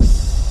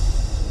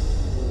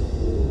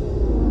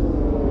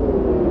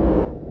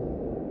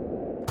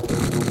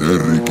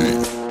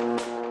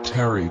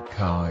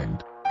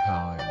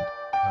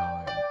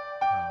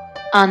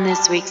On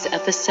this week's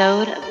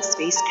episode of the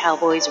Space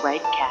Cowboys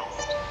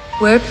Rightcast,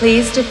 we're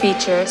pleased to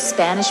feature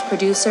Spanish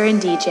producer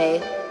and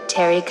DJ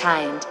Terry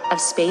Kind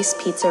of Space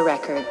Pizza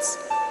Records.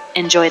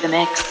 Enjoy the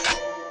mix.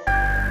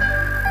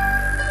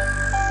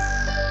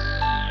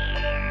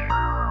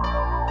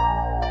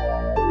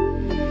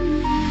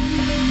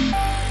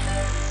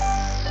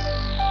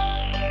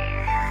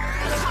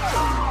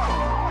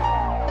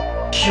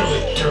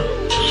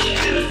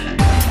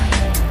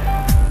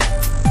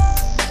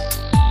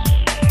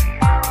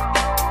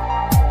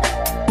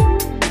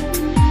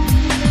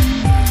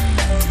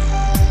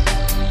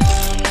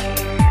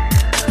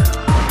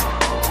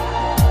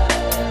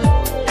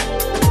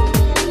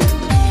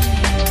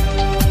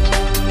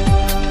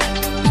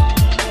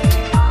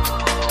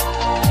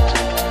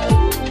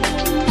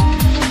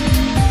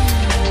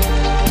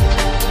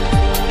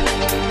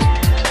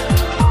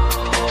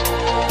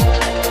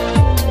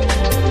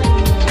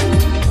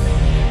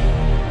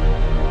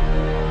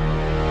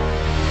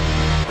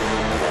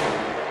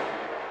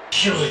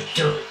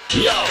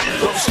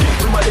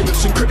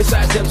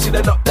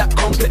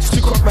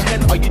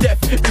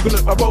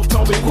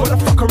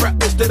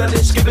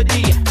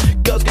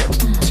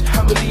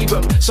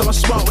 So I'm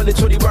smart when it's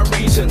 21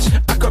 reasons.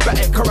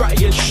 Acrobatic,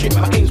 karate and shit.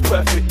 My aim's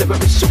perfect, never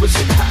miss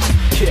suicide.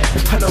 Yeah,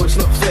 I know it's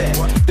not fair.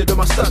 Did all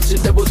my stunts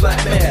in devil's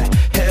nightmare.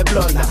 Hair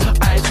blonde,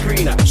 eyes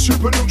greener.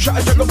 Super loop, shot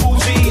a Dragon Ball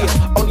Z.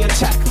 On the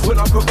attack when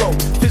I go wrong.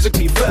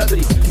 Physically,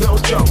 verbally, no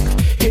joke.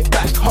 Hit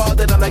back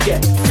harder than I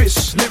get.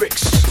 Fists,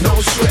 lyrics, no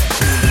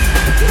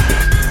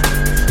sweat.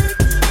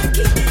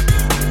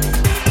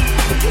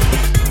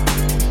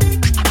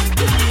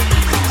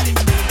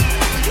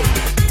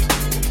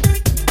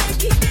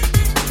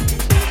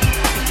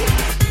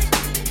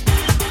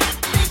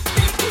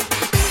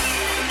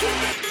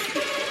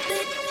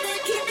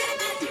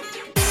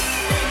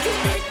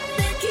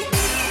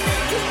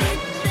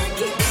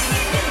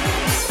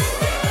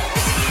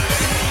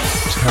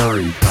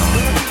 Terry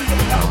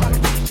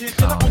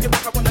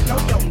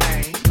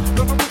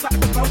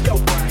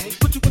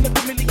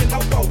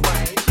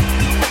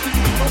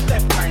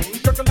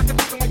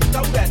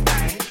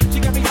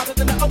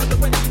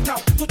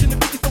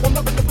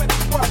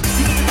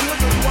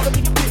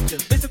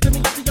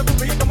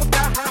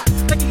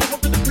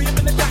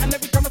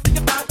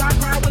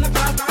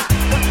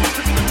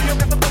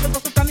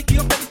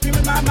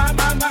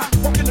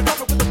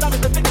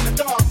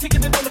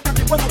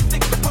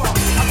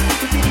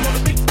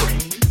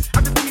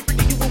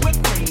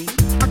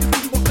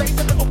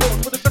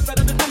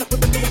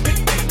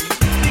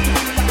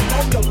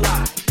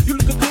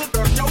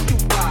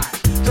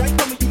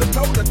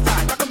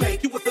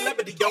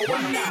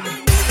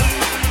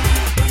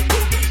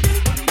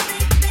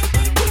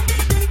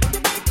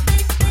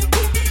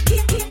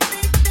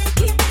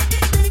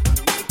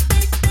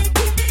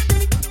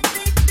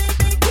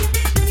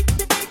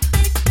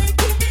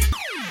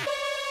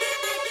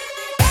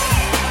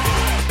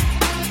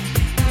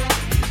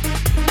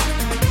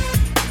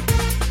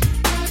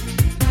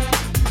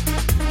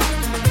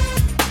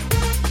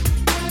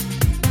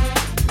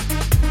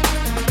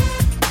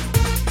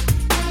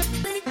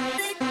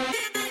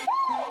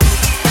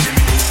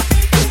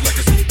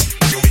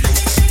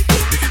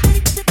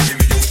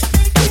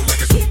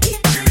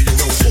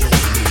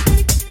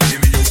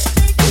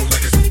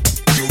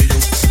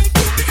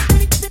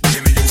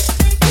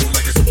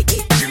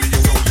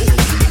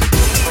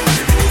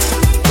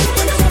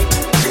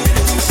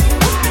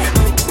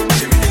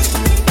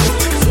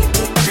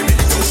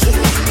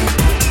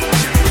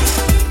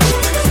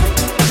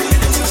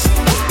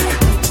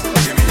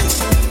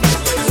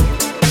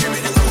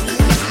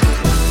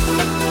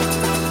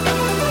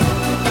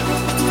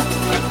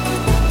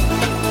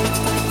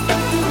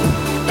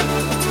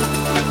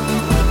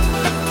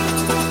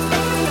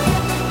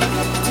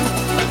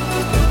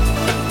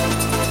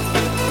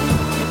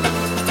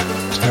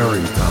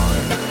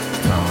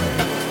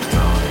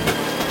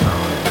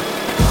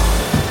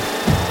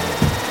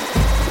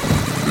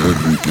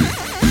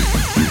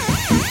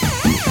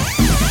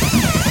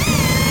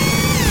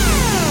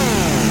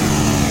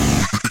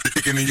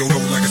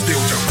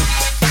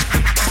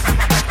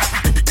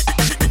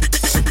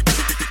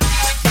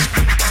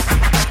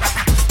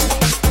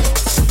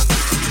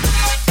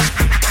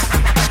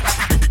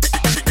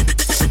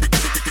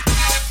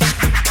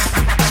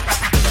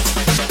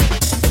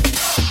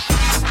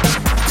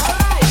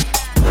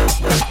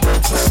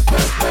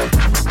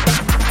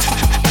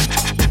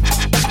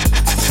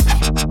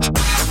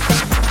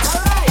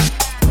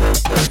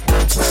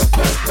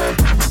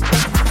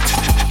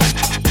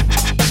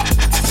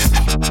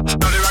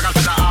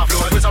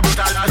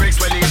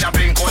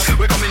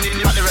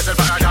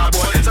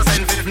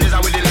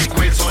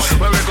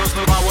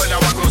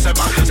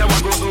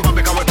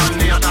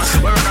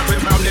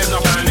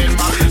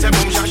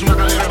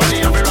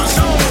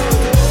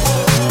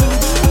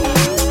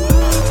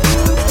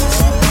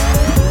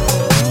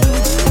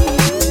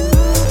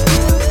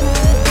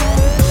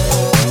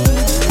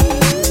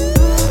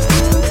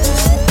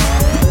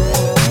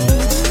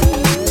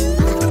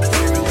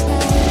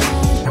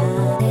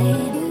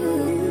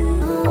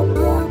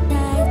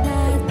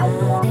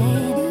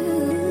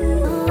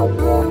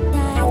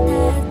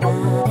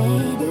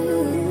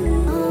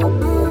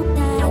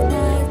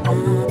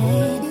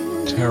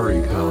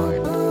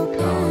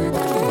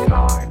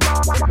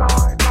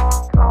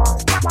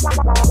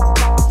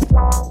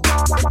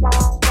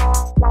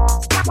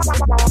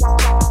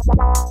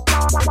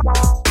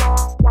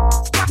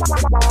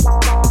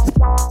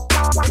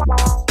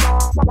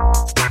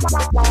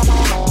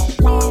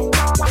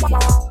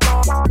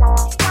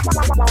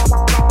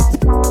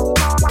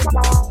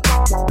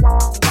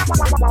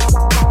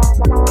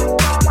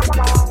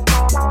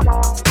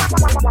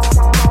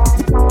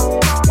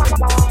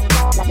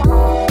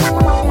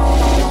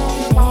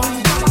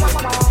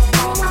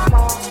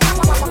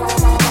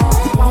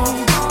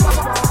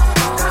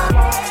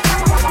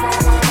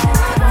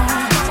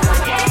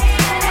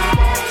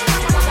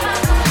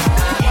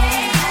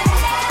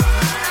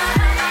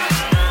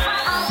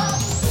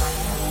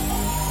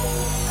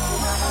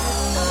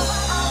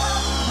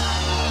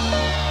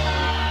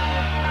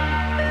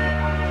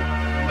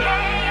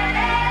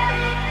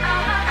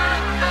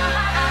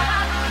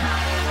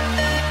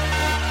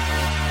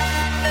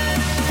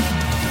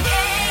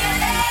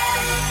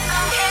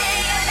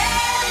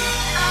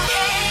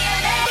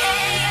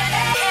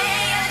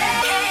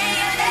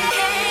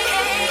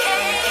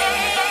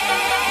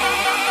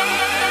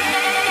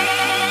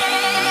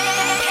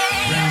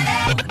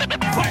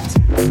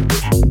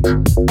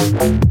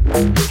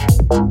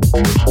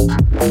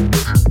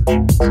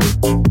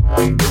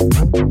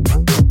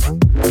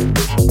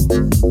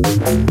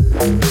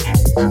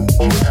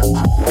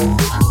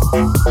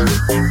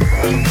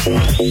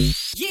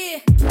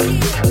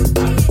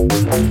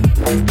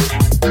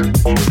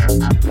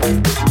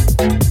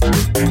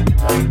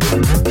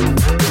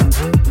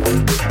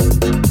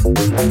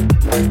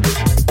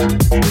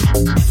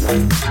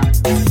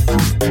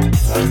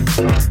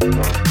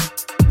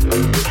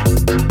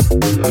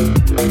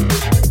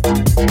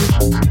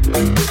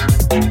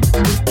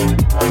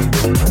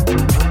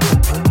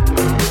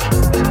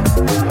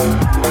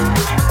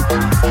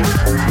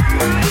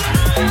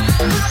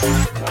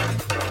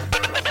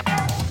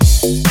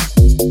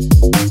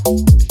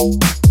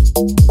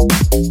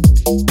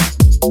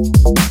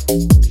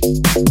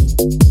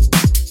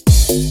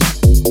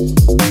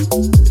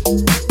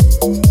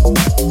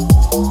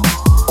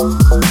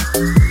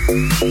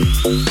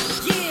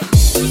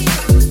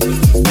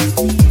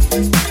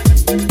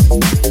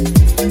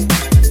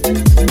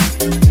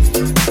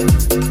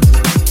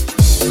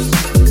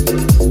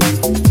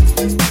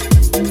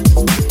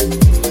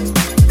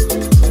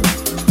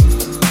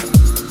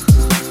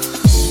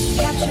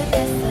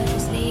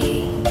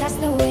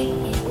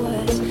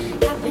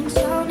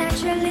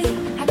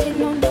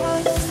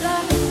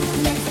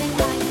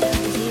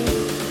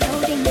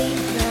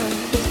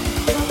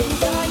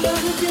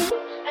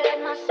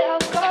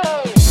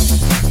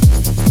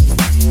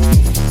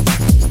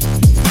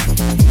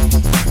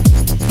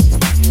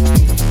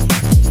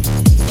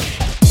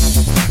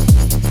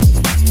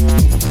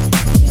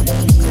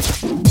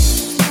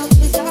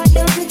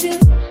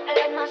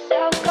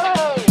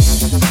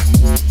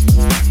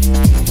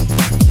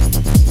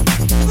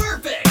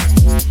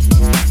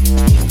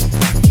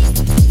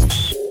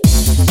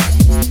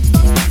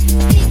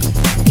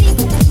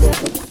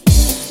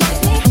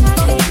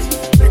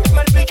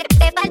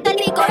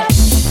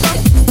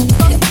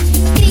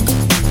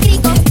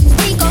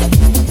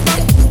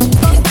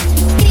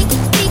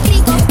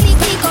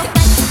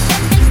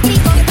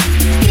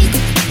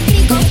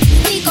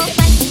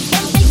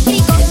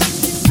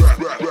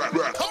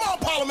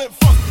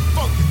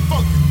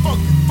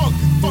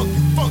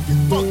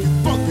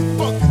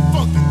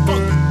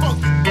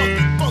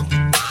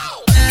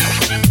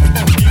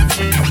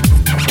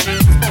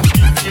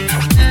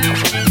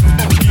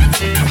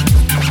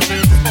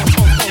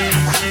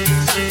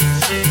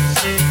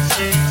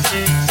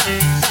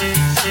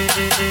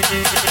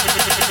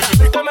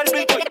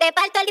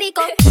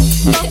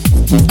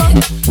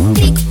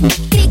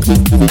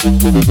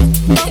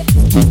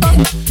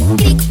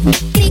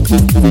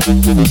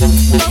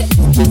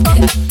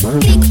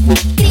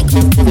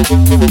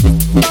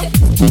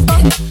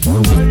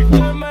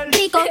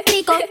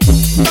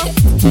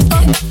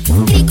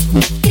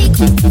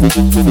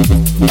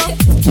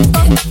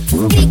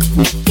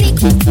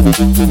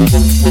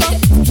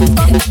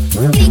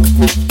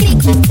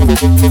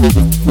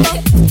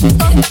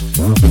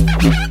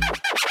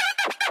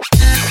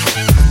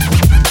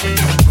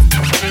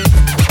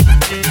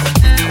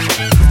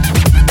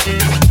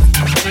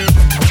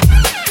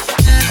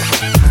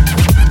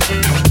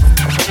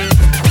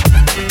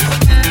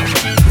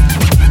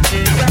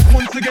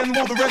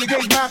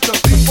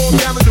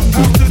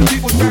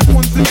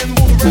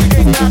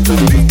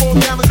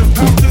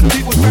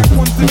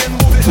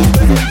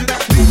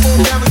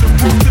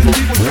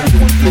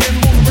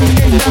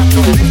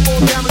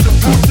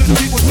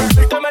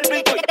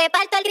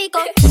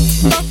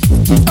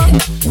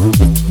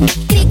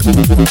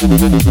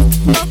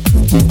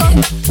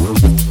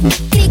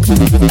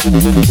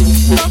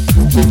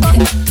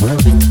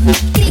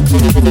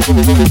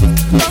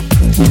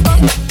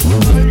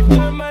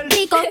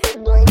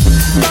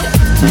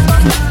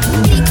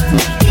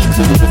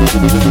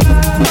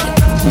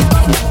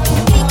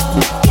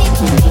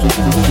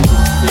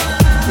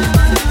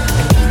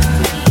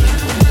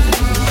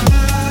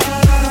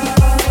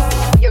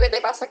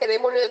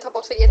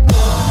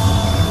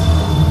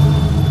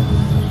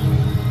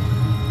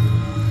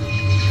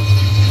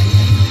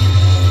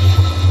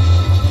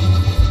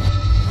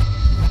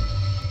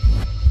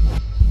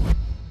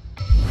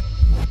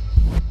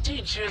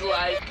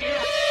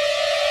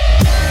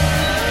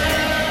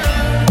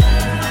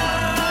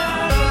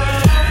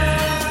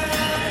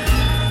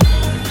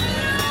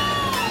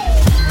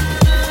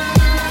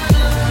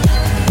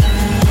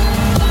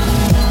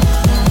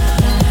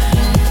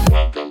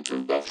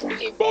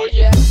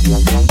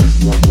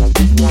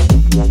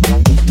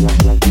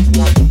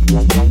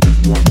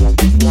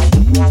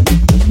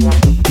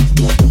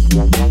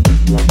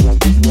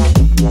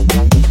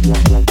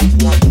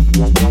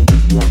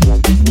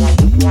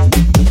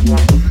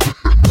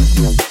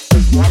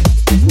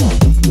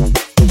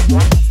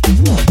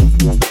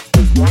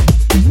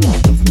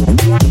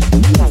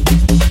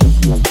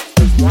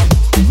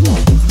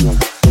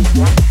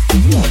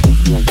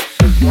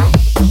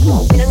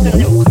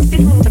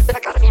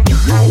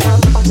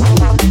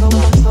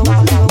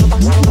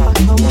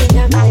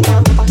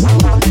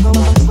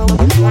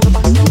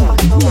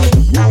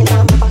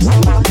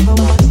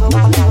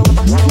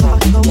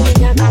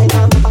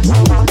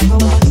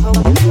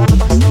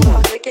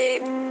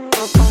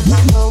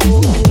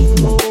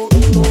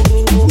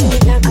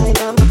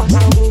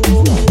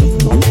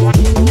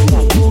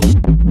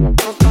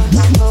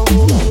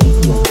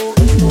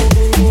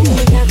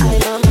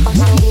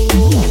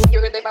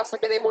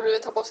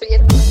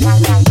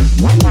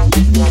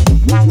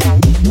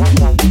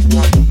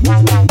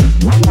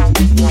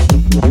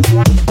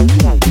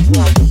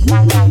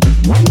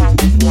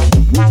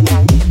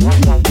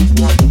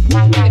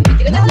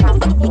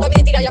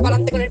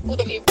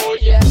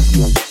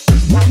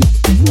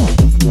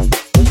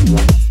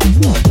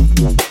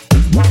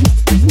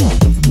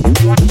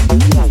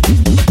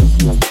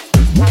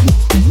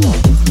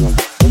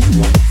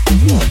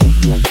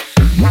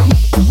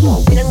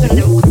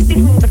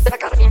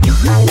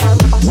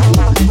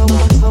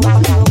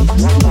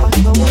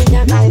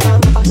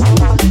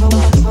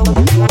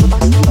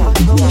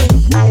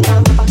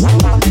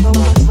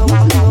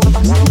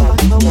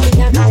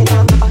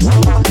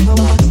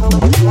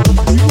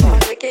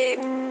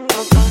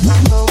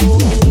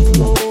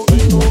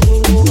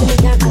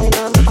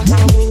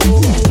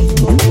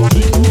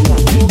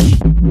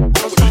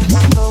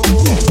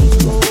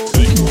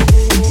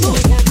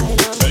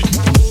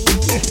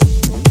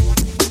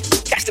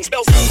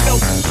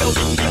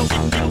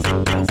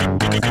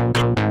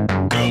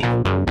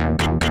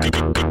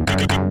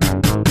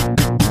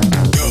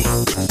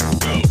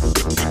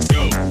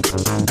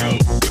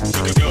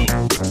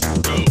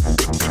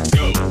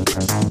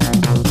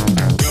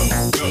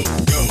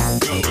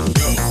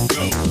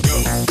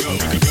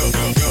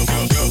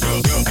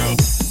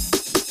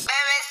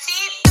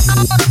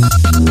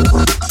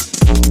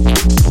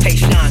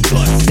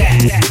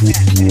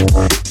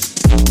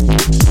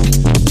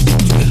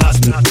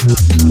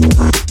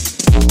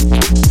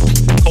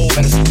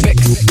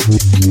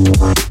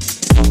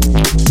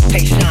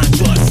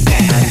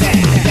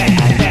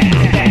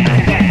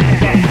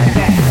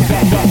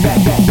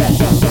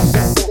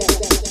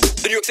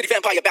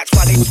That's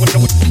why they was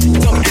wondering what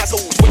dumb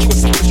assholes. What you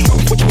assume is true,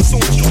 what you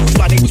assume is true. That's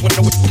why they was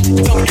wondering what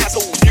dumb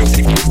assholes. New York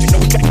City police, you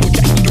know exactly what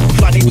you do.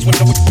 That's why they was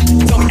wondering what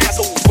dumb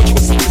assholes. What you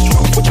assume is true,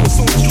 what you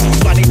assume is true.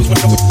 That's why they was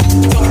wondering what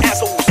dumb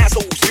assholes.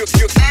 New York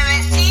City.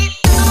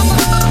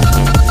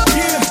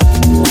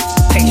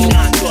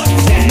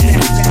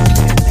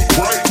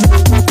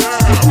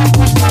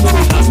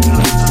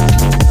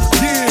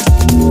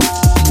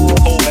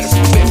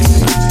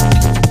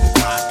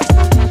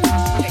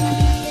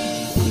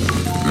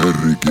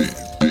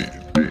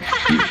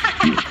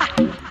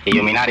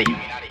 Illuminati,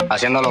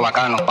 haciéndolo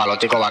bacano, pa' los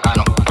chicos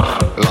bacanos.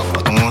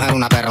 Loco, tu mujer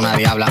una perra, una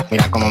diabla,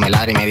 mira cómo me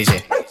ladra y me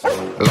dice.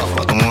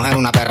 Loco, tu mujer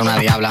una perra, una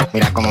diabla,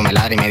 mira cómo me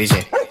ladra y me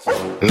dice.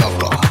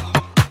 Loco,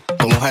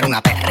 tu mujer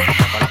una perra.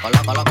 Loco,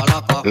 loco, loco,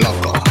 loco,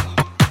 loco.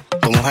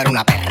 Tu mujer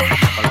una perra.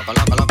 Loco,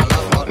 loco, loco,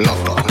 loco,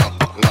 loco,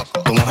 loco,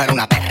 loco. Tu mujer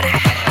una perra.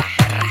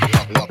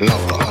 Loco,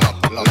 loco,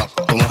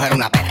 loco, tu mujer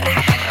una perra.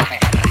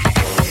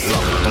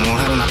 Loco, tu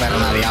mujer una perra,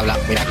 una diabla,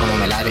 mira cómo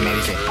me ladra y me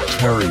dice.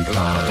 Terry Tu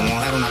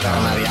mujer una perra,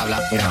 una diabla,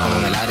 mira cómo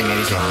me ladra y me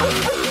dice.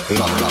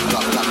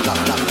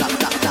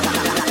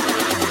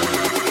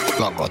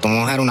 Loco, tu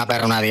mujer una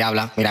perra, una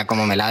diabla, mira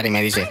cómo me ladra y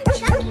me dice.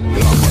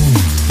 Loco.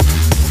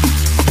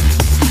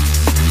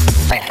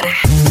 Perra.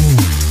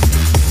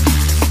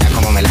 Mira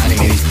cómo me ladra y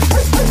me dice.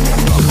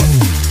 Loco.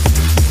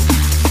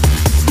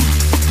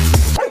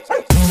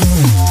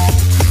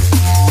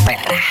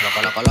 Perra.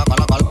 Loco, loco, loco,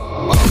 loco, loco.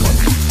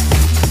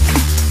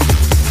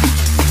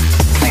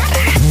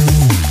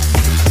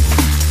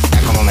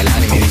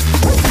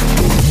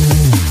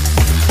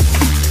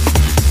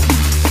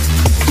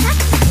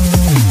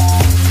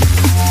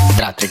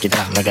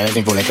 Triquitra, me quedé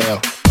sin puleteo.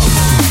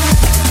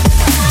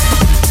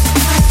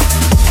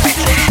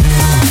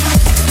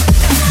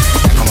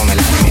 Ya como me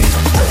la y me dice.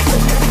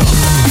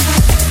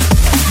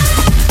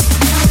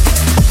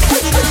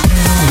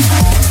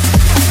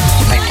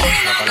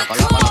 Loco, loco,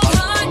 loco,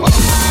 loco.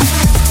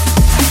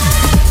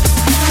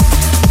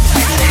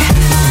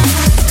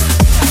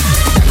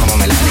 Ya como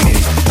me la y me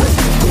dice.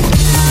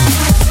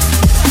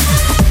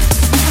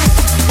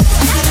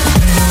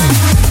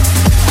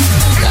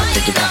 Ya,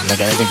 triquitra, me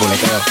quedé sin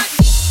puleteo.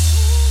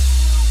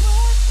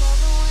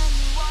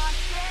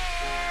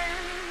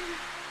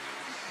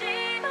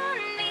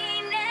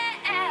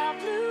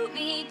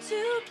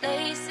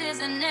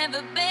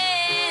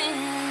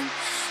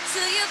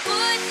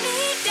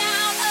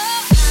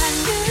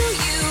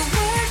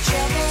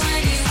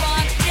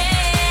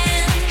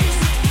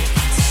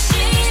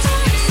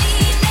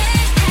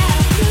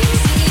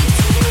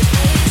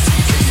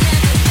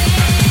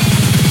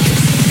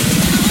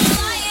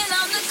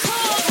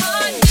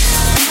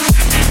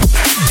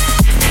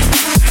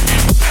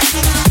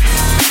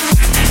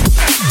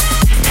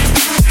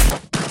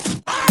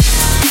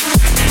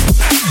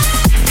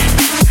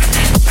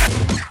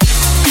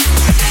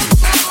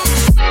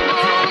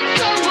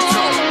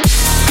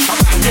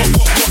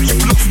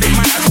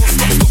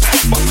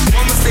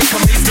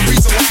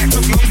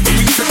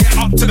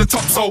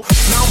 So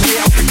now I'm here,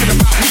 I'm thinking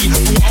about me.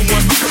 Thought I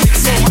work, I can make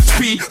so much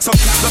pee.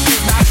 Sometimes I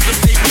think that I should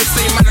stay with the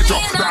same manager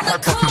that I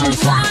had fucking all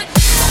time.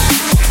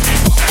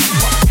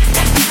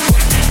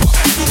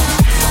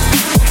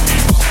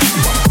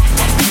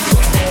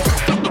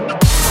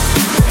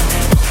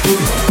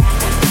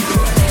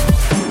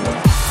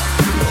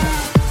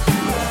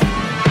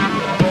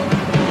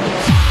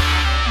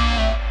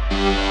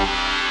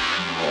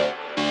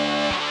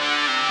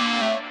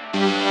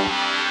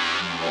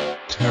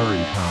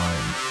 Terry time.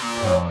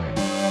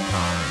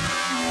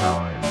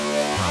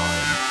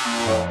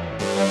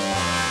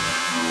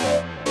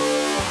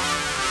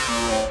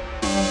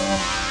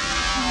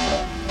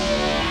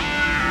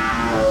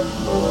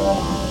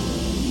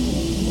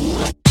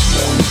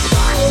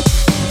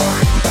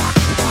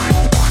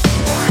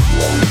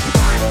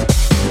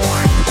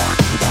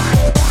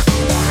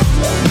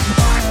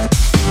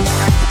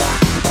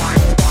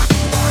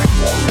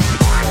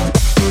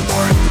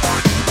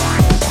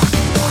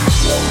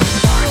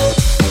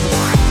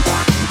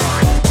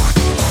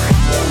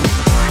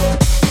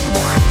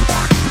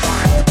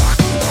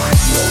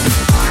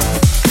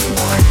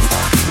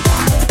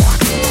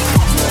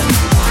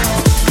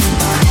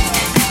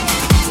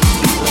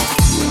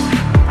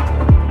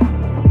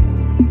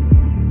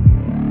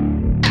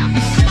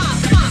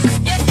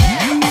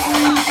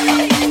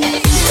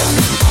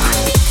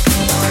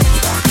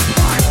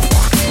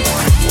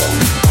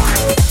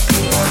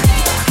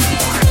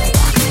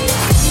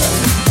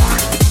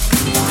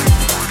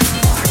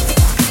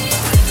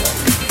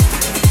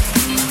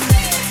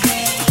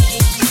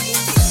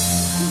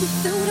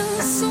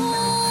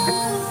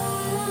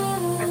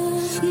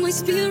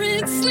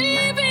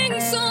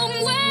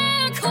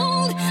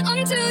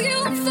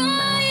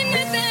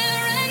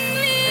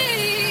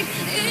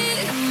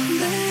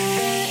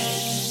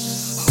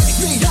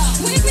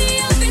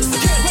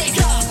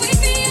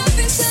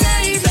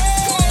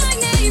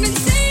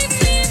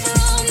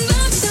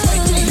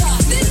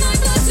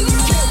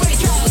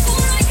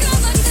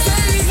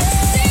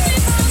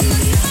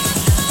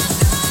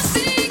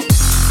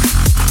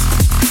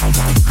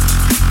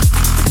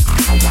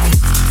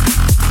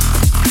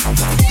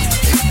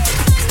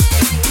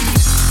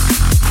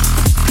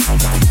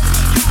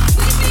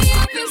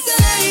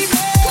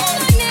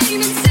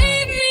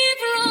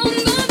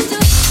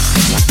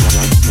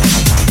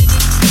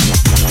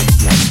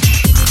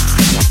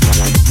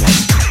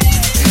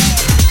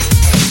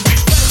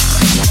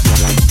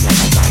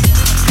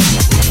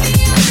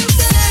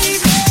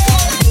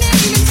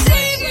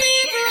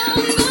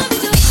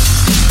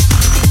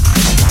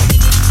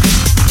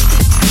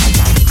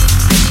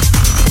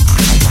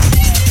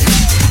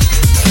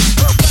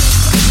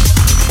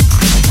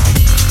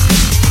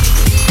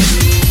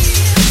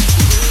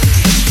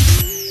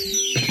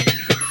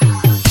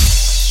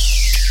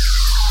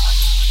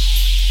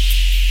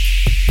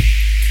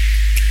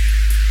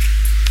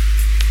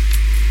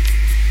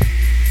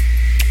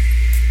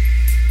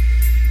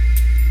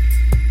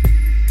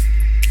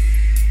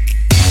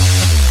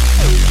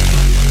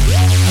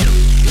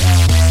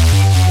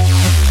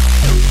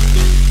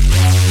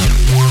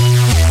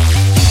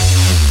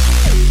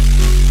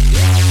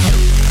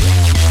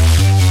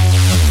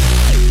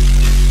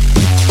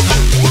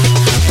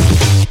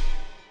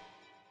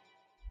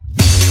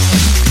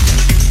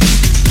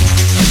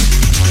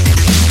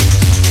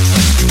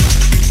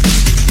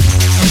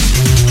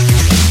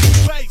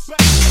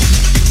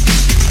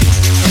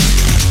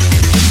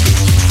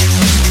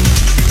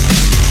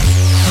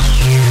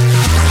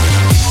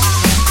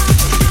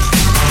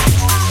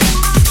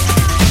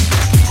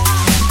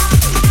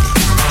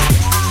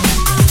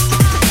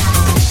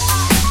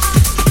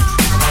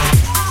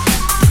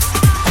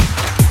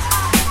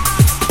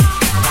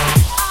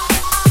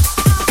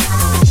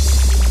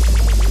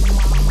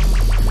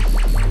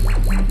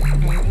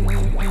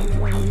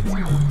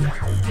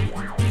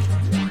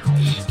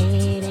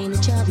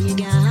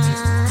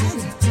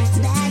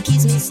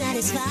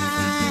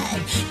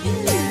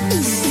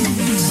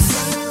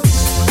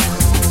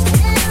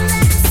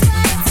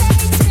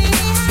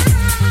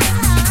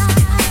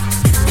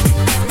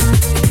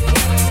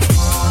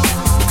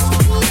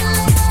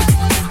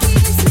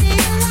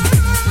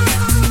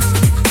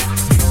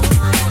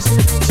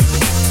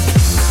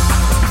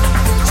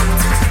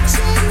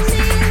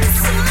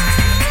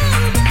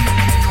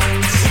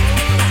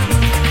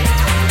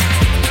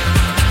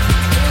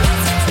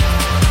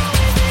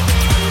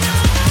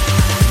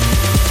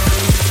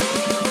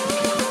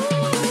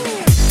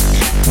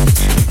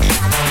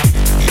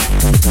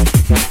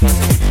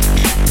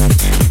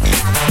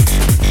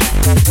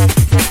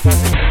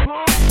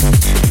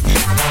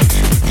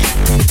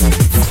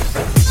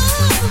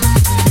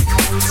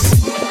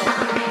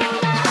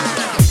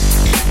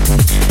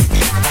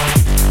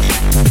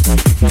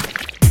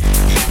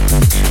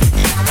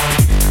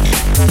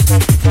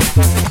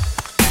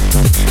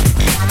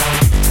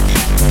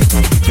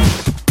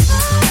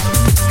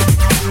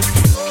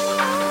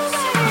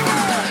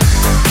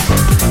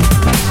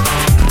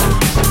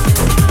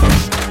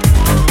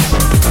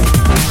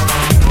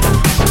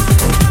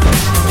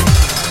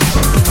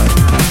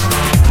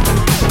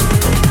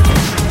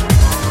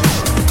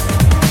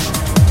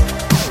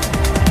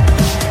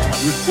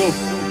 Useful?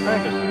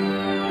 Practice.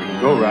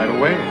 Go right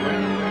away.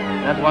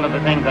 That's one of the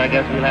things I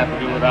guess we'll have to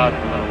do without for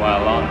a little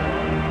while longer.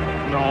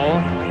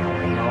 No,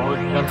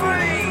 it's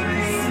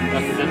just a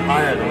bit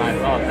higher than I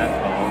thought,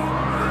 that's all.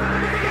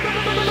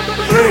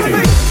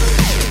 Ladies.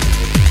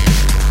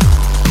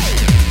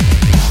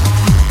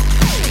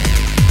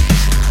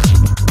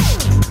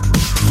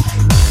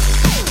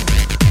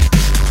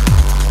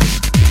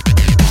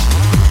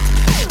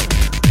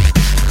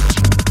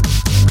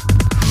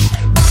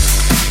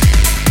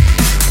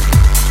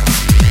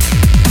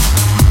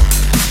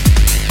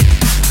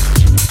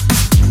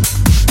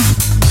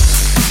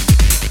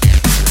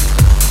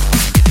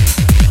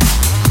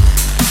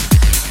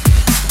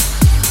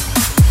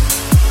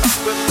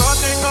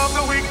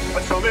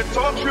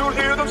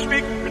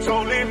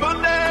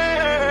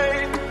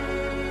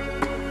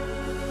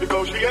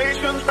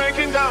 Negotiations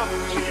breaking down.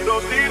 See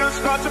those leaders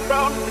start to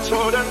frown. It's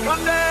sword and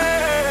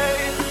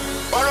Monday.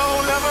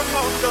 Borrow never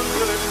comes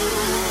until it's too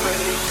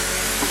late.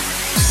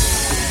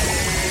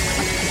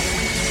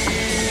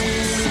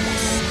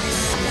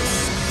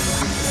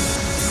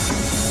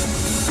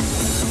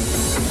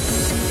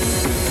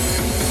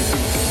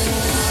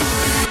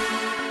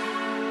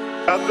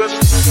 At this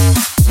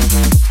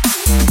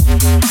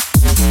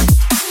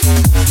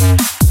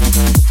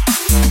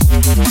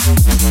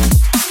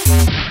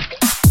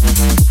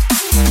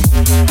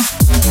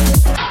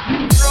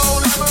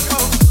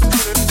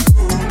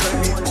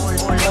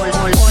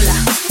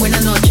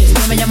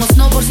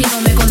si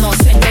no me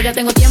conocen. Yo ya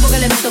tengo tiempo que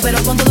le meto,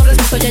 pero con todo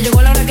respeto ya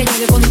llegó la hora que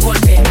llegue con un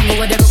golpe. Tengo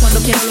guayaro cuando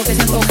quiero lo que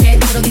se antoje.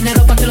 Quiero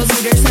dinero para que los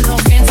haters se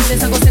enojen. Se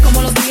desacosté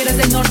como los tigres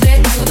del norte.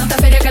 Tengo tanta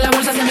feria que la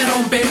bolsa se me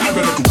rompe.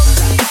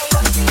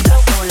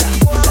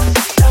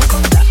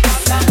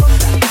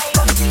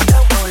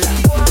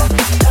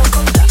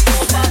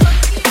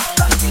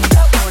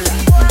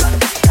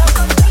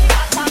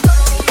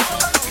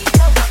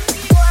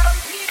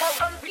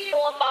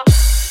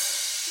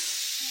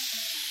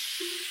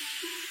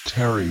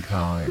 Terry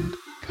Kind.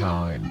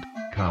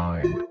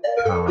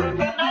 We'll be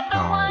right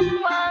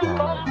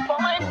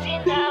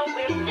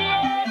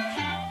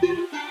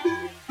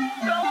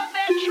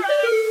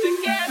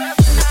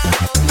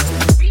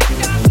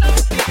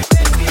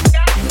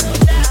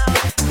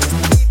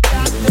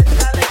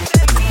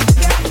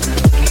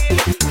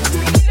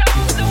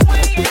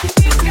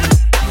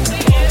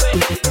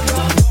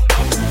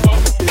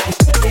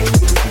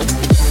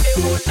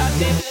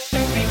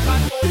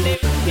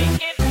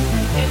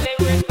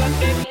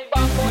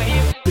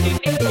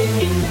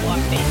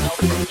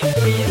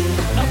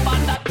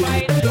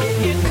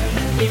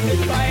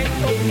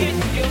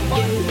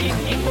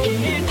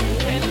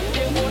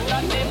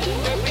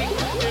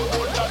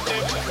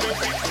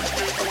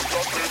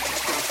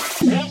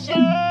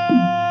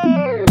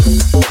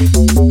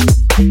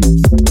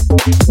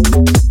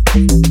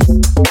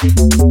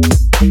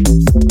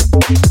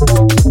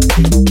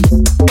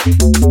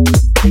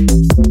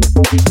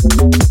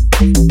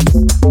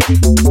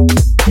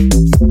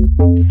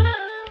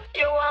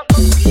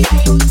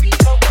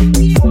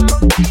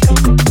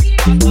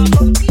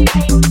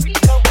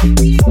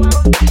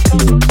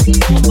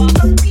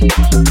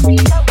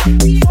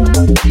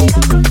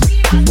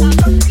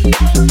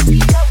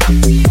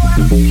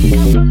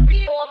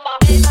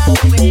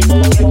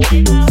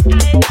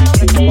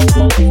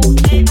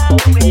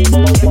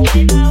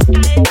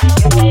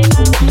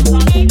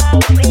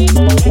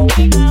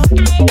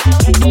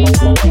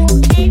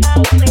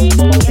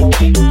back.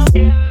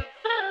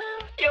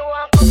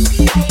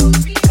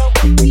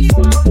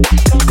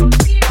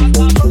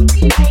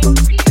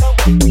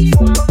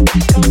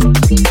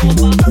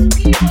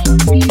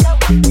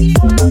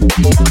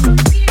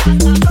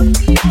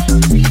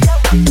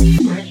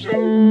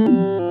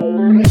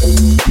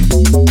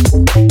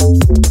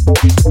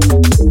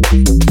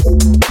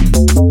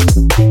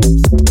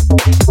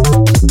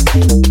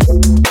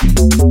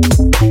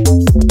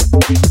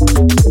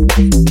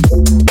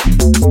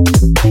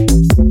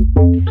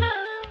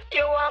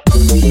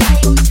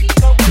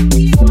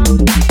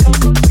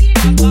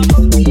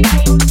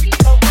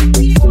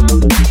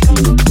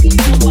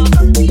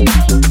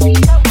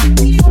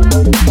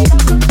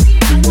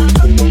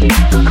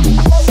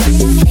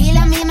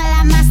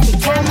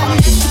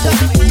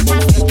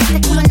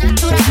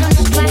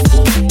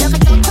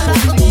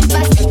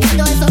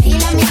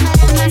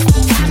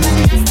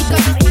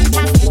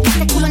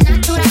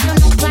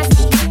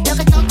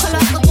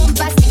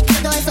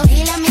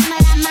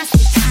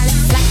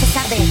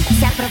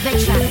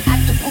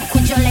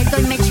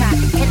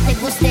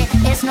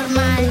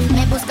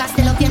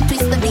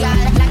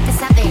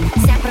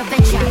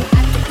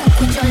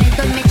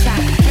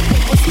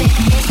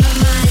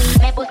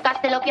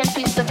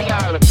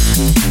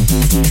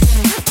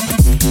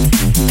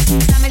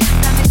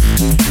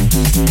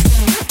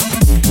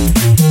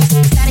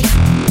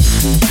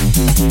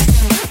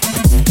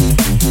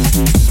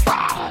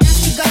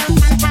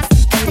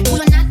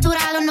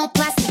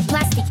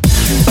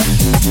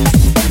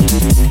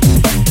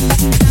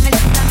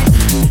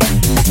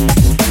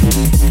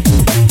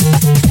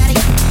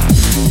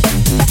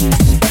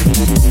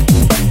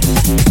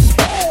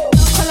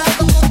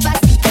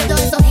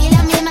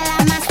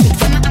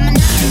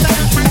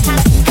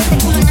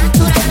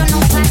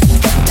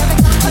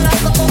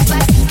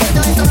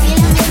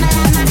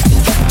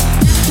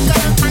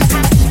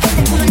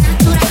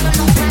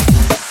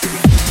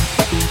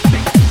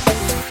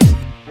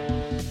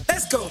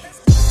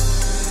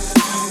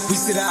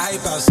 the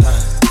hype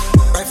outside.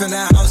 Right from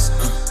the house,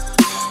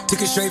 took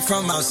it straight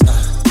from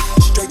outside.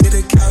 Straight to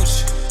the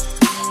couch,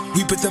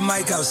 we put the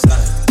mic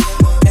outside.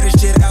 Get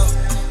this shit out,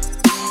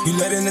 you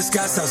letting the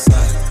scouts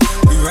outside.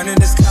 We running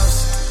this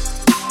house,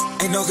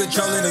 ain't no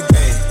control in the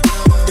game.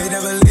 They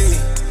never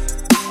leave,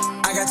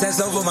 I got tats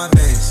over my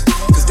veins,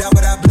 cause that's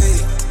what I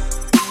bleed.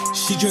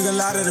 She drink a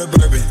lot of the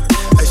bourbon,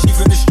 like she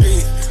from the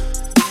street.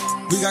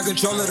 We got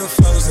control of the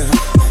flows in her.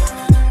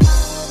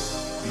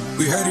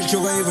 We heard that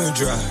your wave went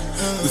dry,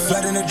 we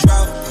flooding the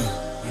drought.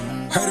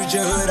 Heard that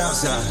your hood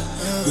outside,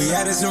 we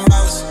added some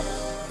routes.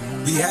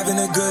 We having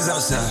the goods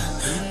outside,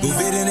 move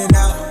it in and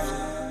out.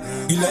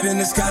 You letting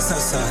the scouts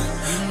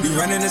outside, we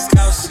running the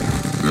scouts.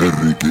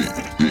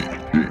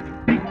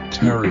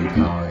 Terry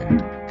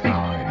kind.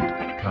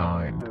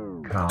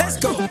 Let's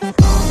go.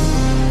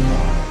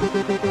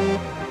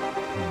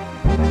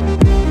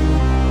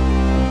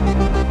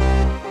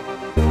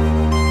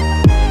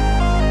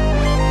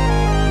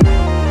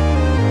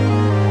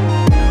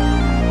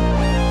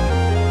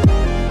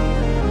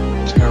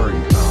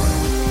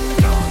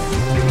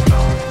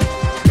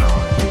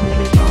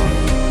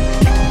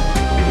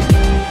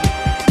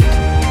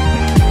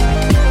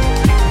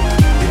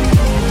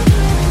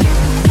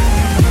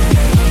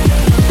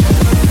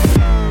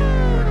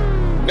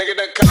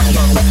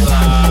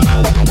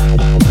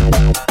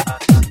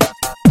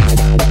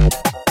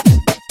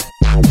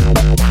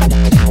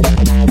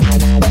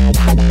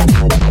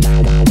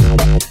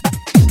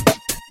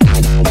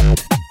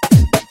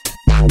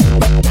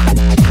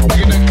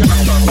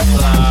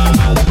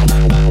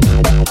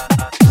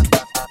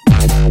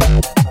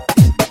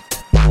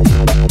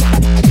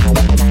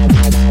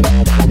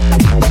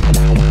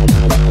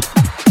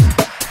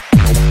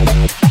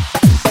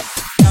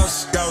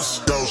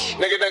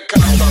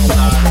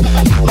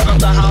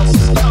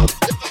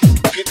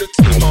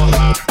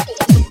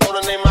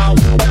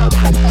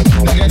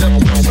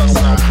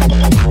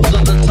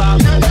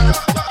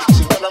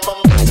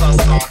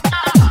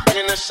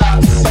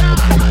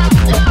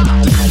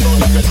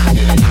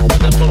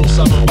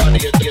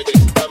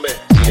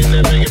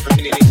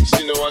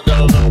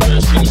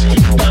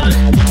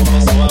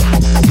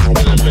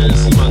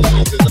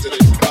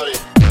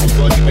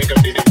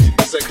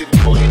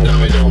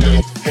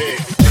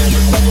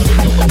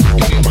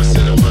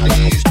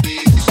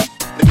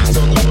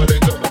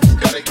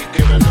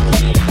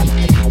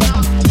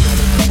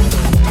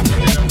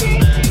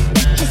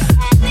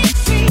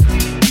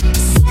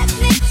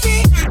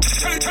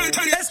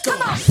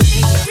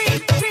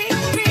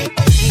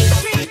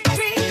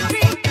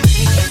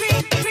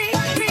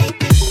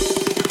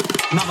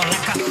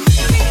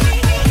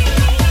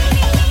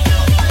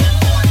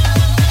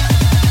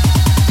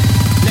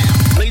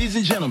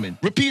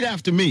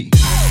 After me.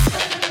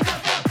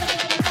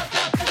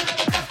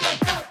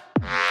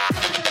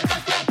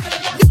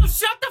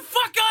 Shut the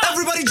fuck up!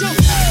 Everybody jump!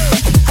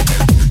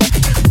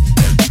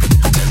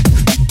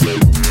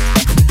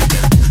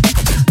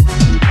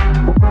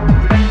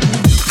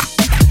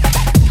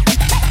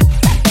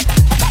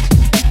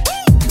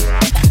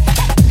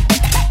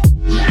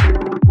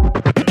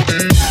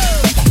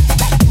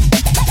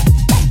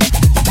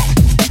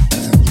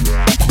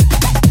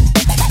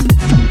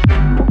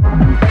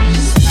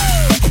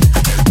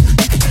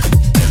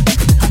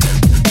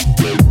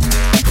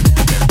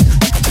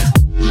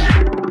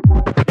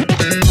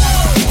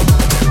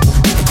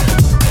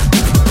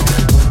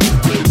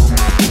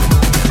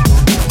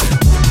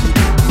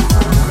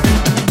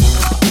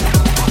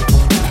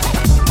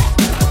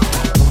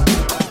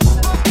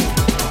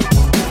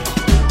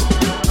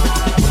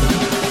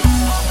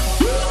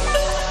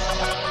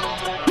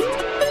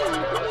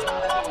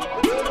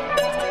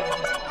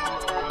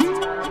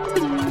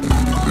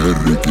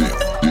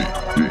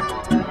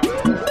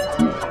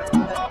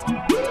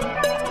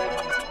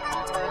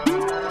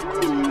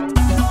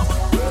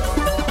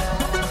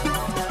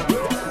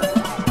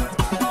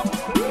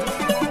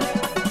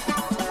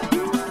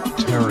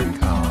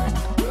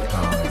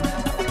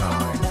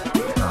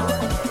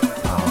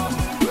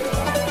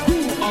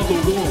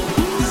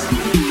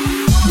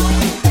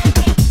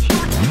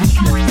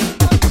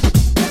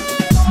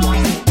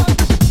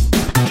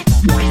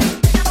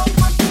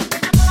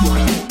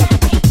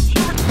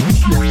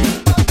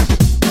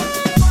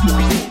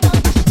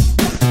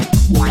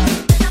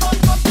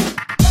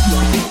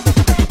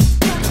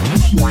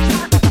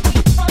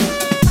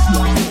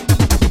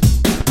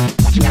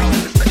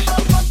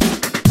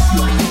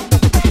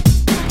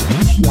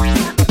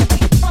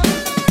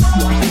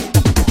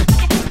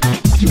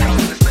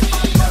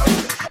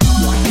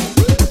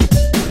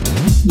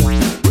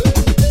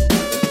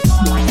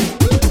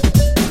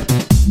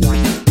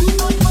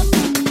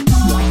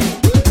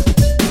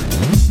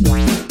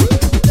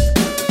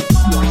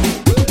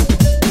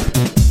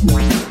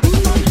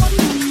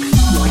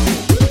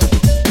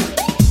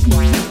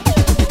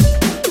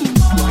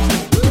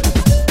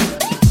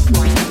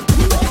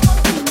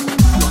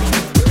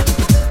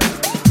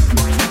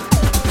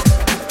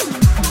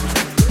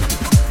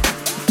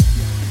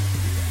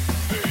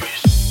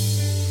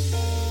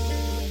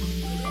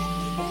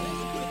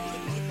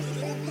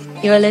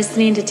 You're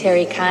listening to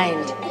Terry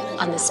Kind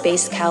on the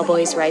Space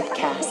Cowboys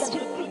Ripecast.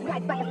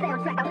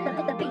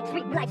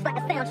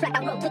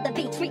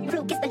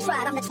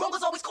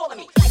 Rumors always calling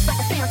me.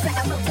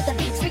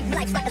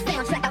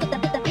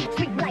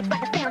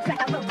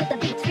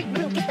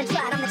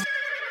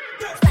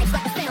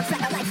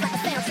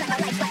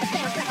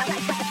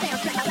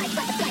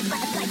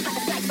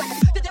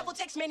 The devil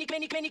takes many.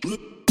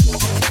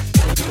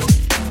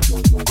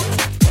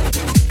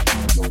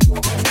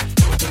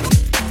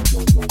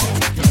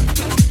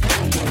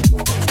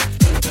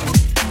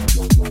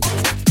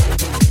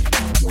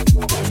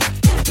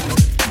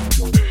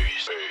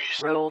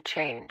 Rule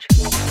change.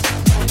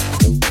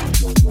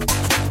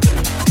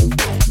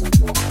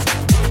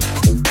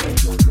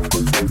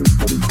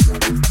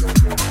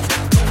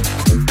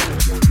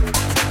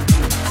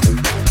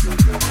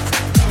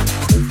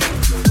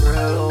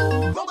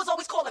 Rumors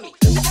always calling me.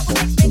 The devil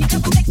takes many,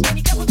 devil takes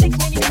many, devil takes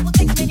many, devil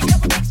takes many,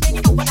 devil takes many.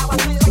 Oh, but now I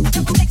feel like the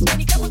devil takes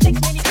many, devil takes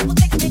many, devil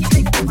takes many. The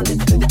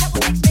devil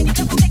takes many,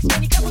 devil takes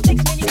many, devil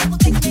takes many, devil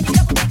takes many,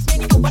 devil takes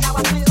many. Oh, but now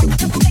I feel like the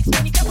devil takes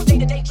many, devil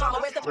day-to-day drama.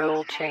 Where's the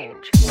rule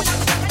change?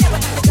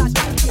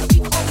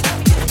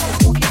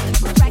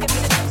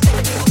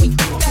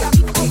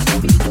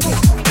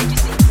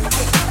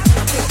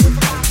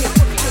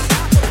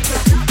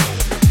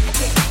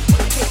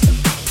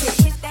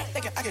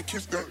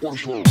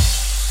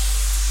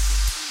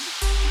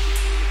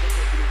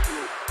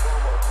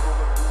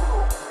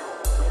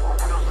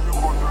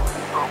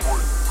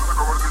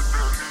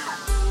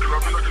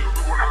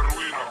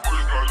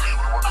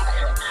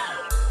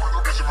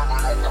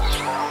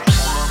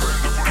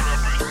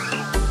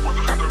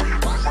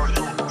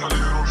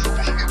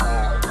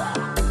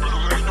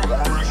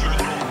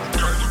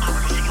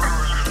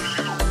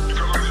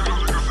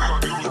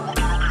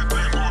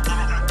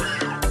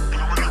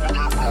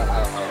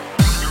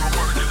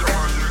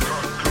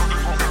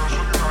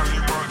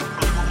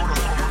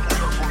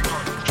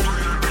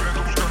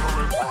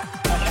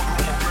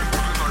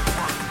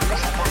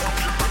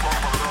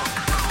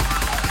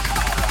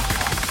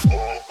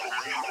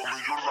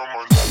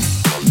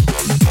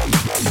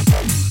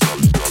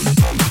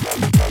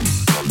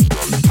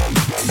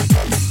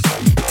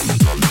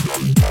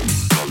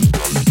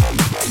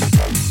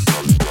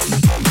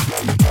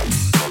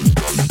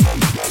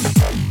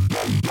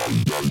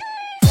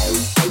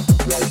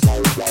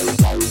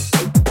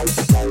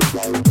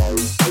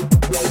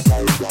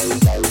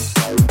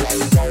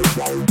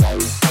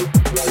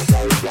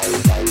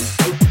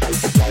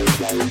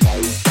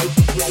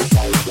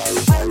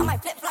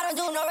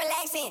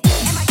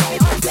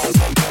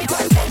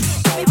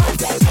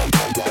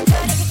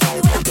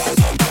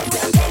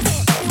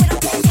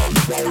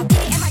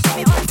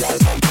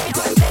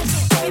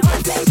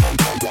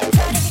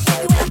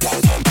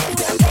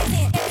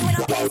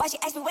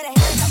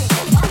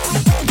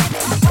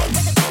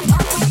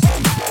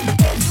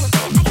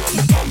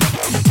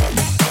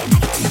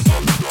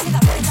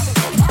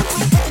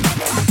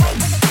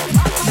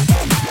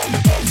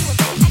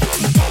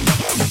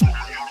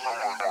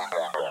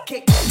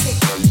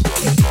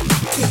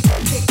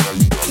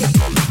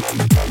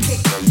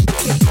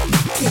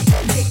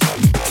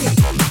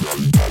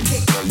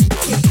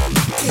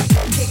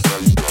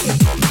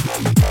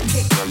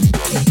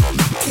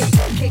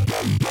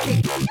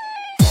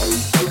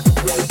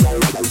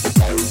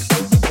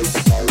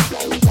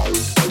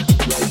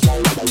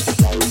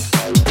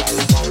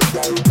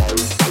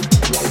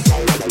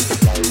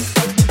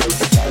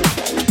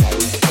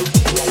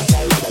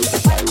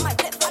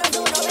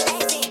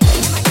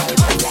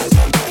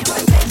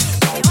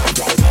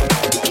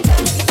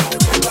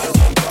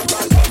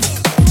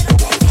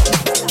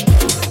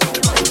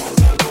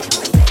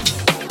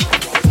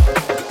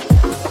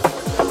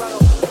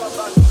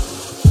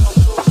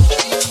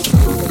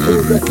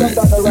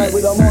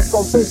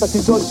 Face that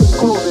you judge with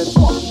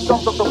COVID.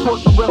 Jumped off the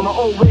porch and went my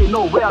own way.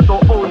 No way, I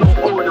don't owe no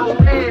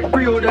orders.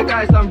 Free all the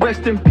guys and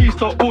rest in peace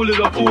to all of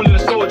the fallen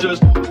soldiers.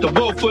 The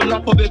world full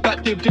up of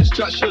effective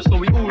distractions, so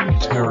we all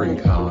need Terry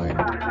Kind.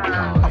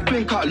 I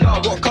think out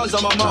loud what comes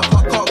out my mouth,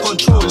 I can't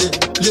control it.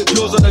 Lip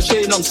yours on the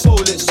chain, I'm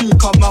sold it. Soon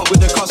come out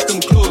with the custom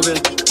clothing.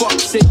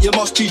 Fuck's sake, you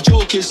must be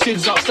joking.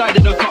 Sid's outside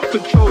in the cup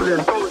controlling.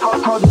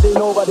 How do they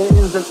know about the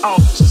ins and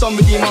outs?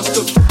 Somebody must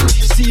have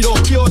see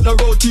don't be on the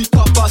road too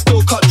tough, I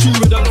still cut through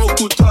with a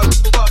local tug.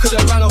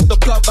 Could've ran off the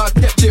plug, but I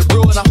kept it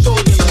real and I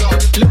showed him.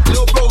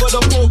 Little bro with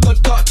a broken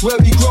touch, where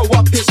we grow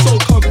up, it's so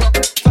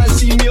corrupt.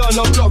 Fancy me on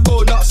the block,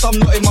 roll nuts, I'm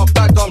not in my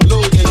bag, I'm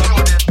loading.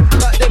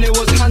 Back then it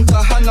was hand to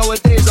hand,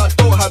 nowadays I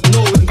don't have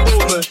no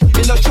involvement.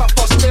 In the trap,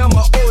 I stay on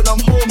my own, I'm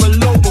home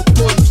alone, but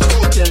phone's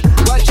broken.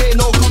 YJ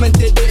no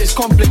commented that it's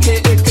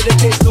complicated, cause the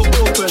case no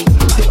open.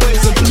 The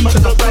ways and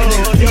features are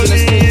finding, you're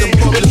gonna see them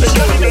problems.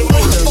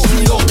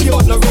 See don't be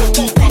on the road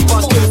too tough,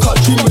 I still cut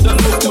through with a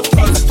local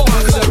tug.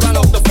 Could've ran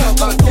off the plug,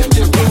 but I kept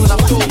it real and I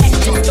showed him.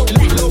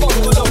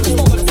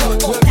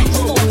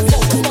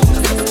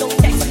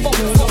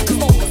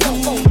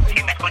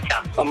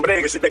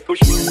 Hombre, que se te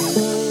escucha.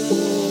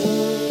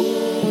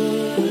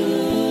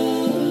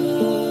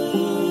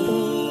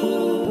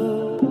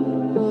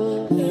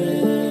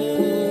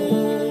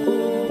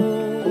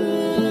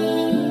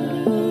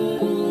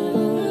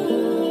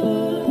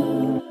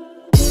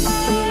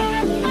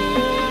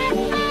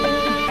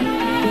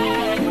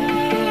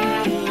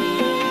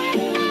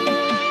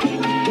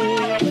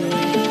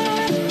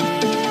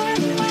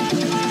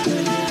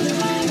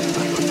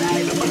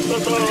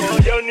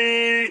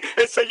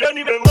 esa ya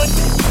ni me manda.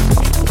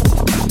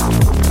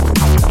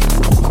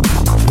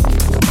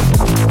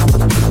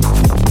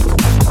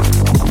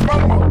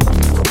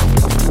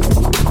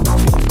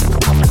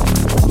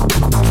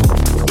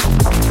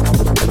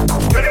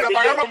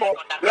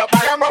 La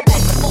pagamos.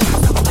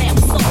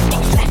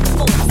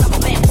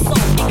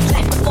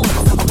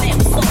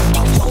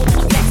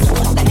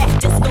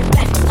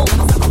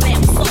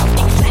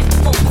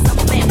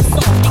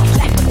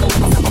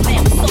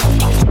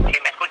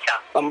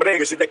 Hombre,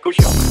 que si te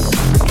escucho.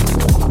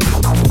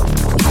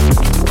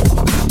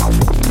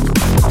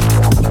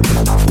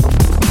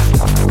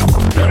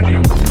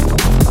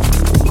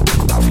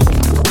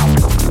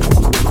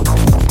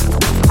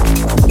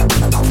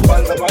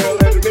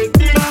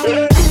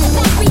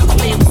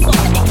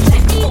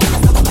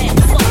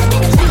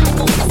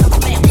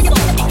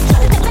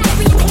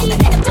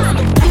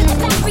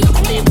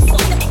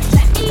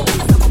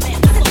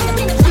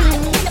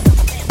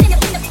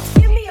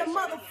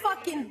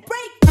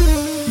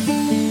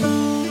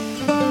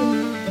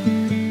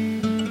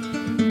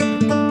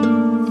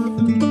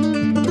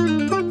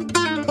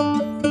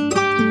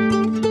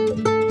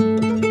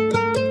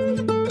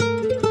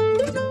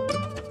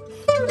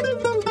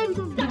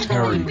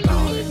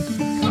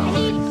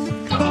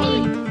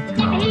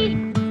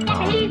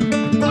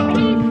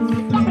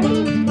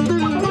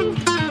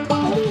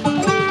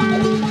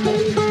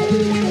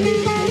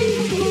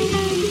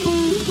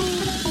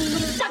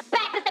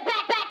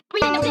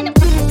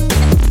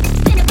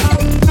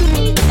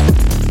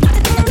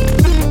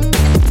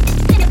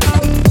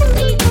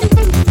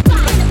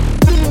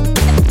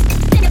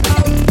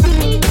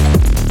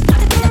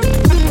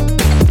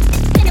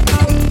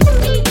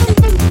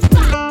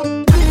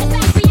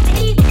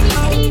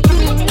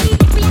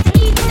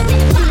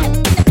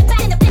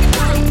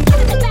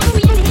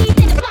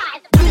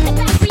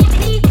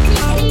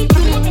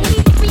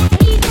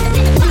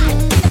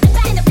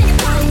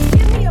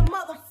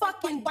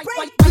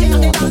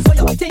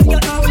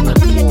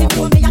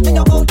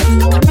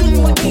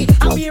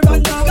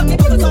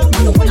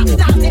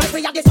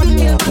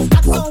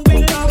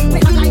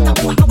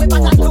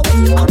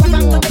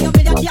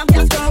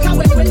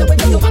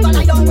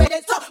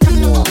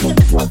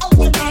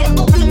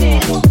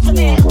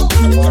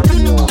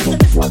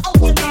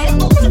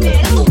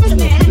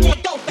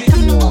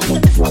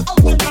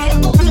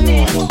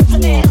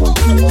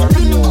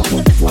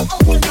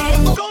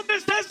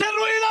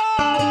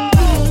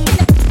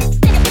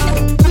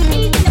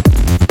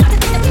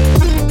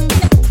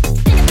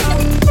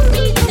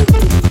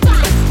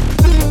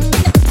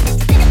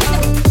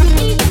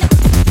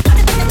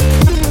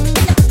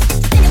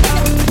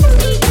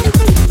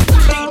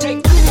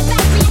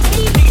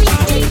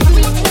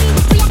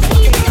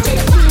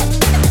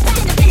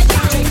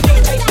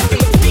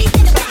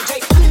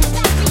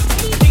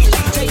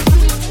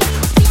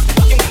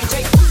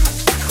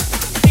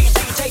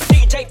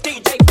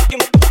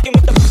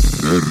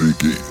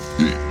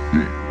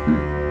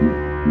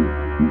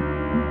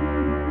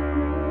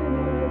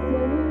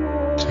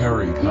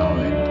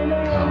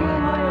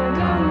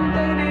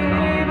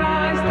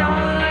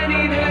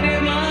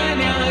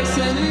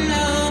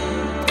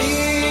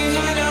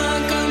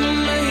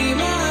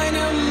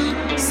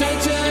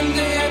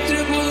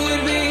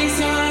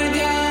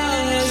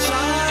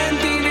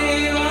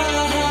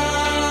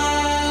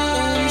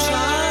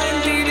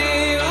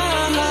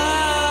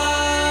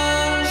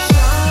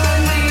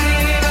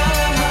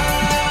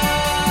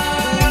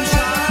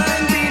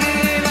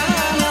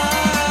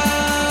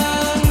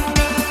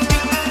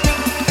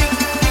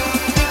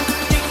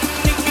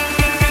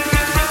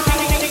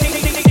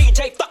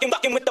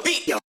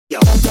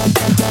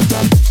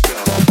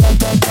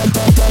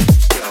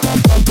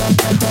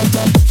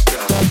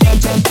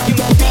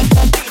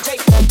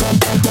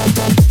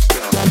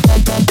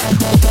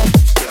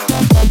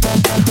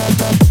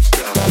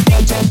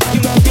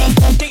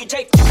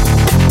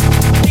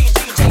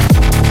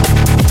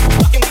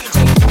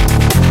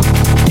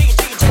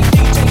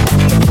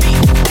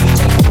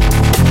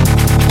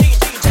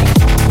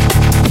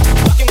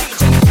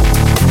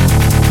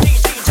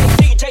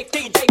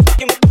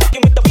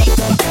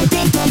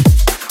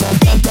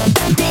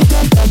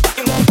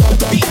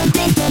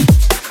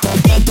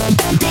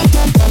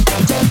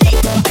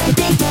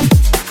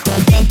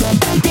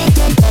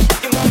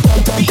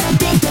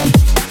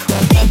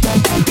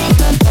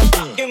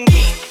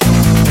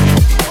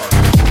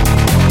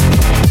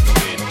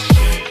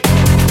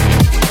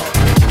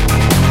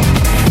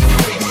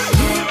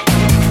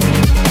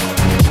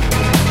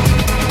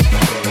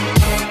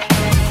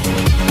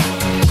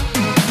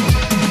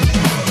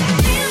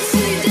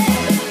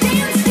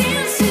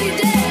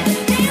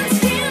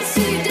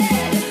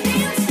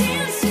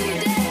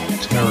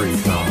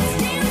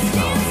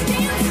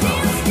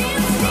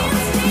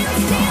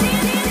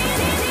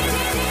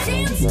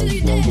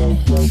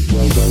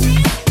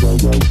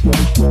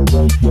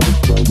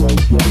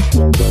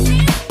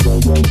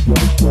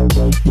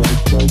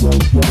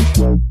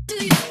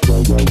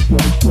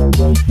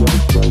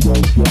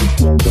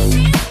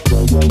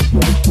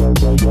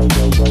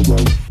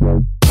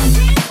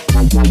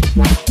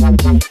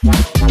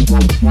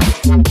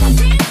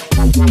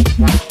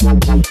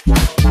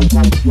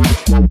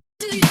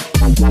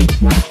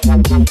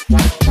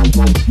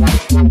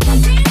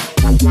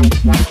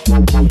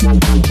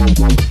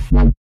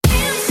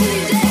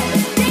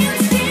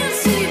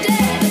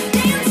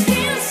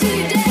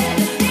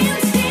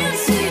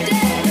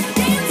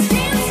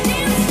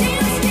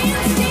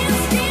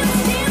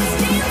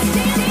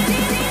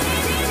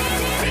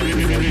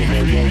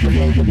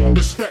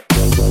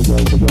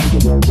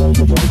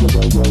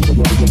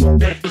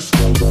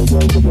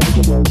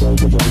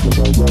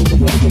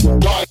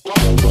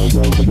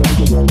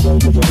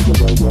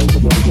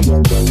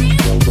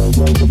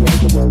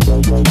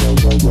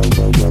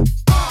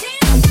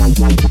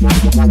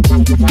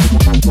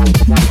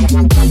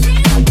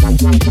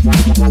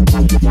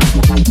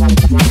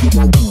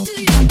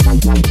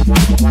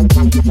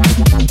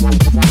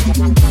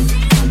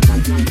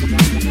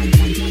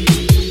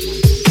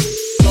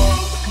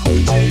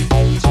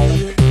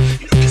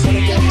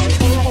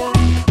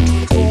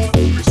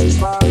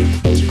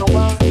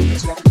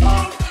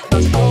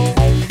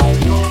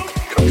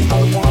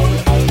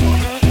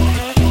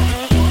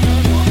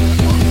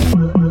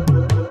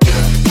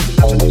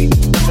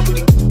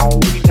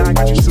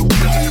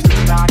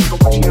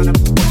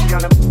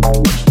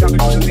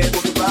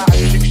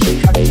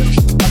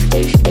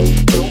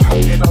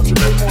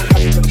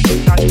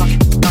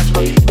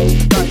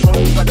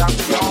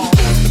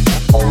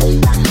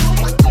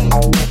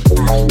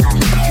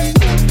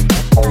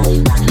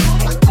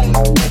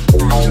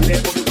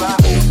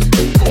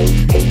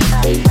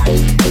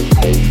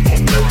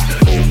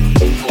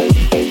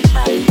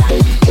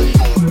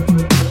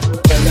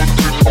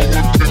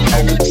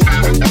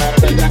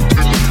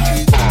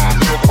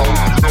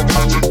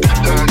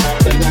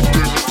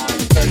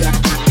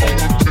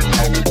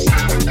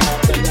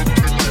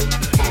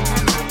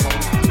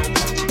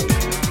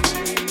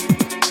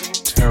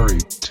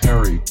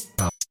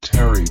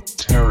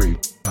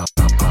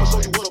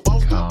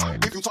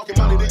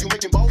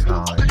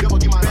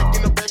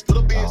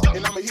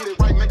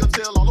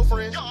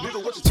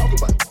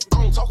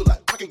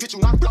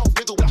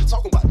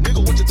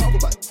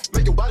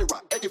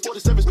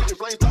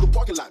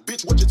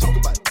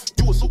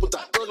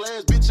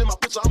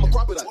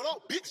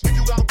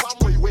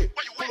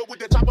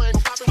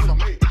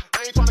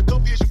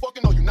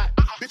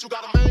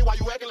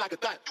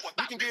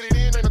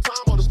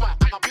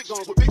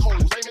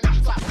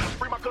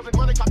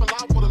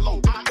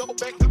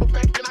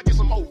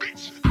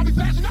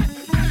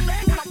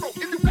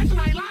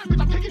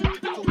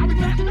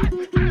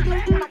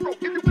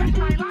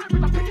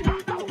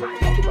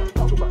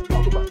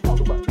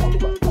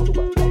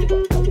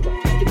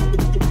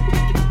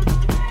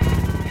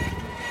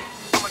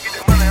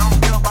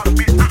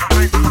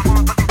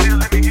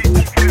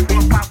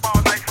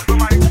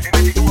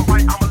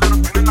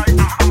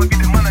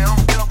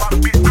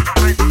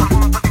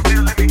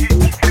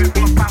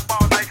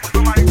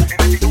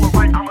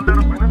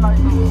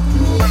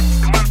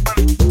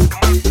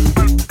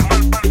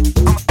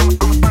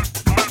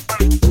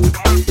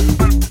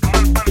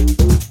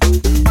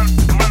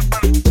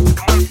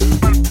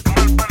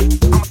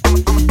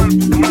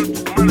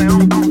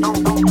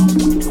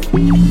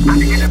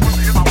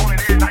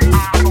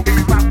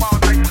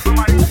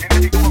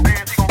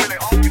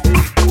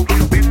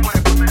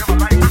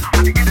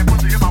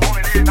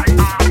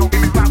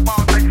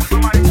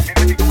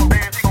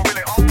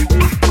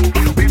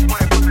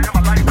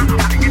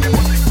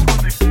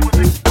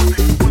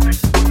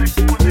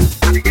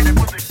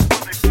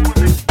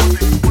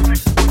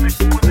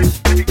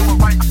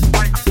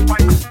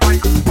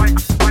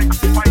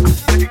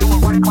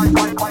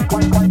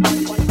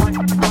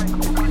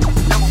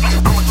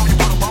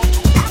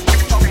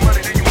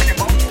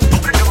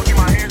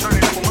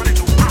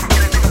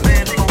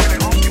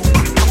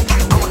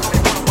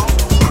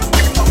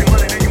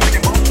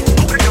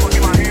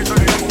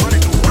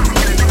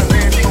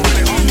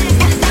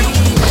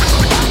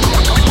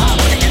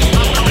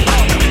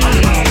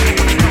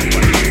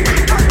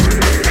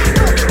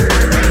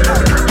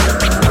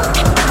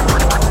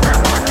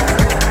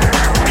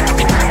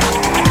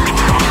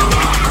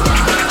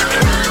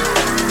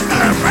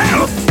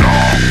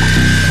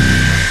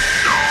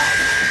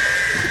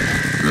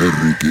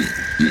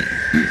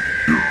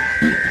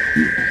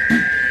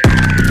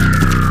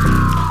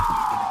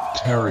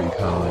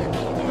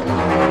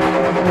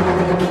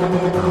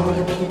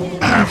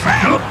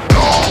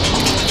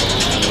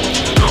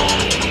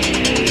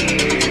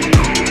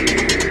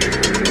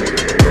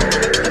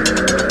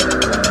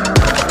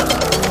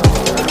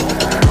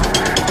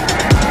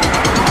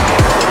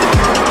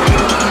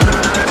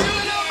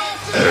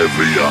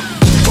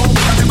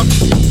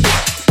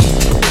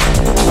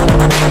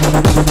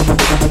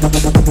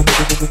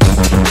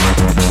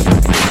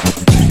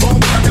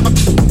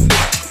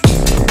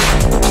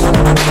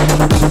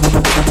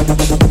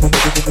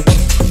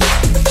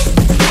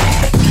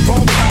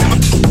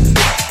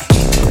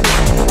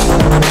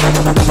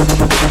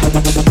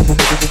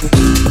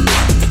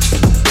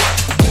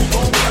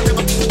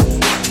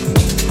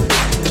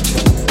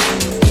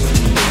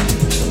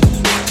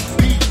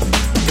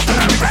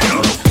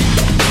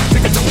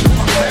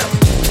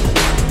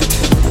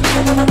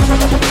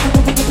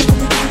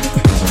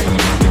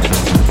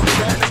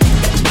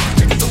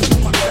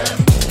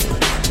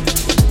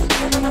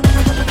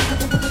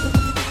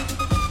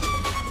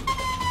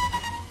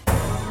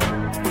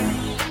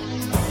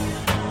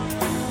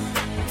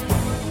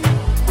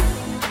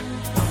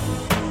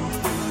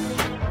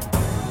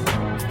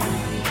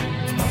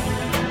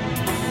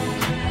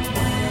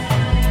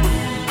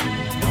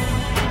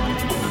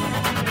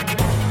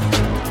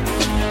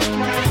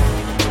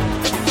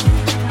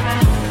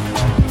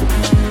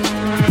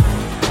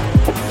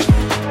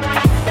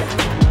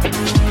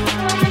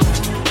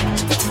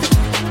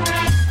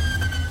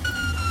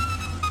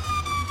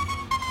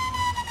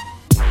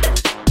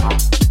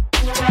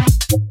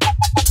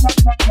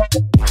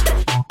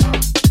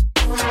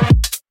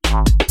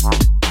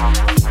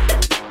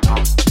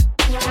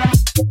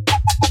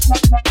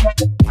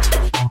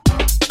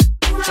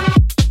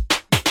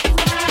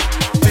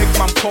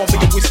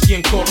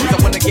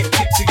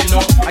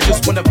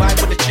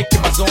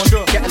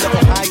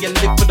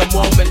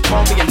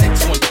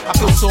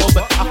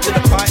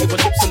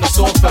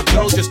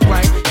 girl just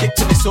grind. Get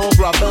to this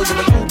over, I'll build you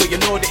an Uber, you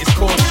know that it's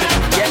caution.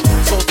 Yeah,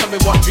 so tell me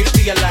what drink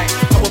do you like?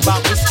 How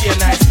about whiskey and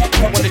ice? If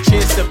you wanna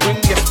chase to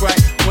bring your Sprite.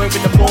 We're in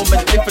the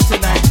moment, live for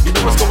tonight. You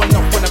know what's going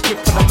on when I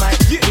grip on the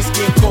mic.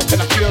 Whiskey and coke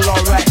and I feel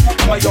alright.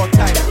 Am I your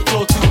type?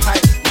 Flow too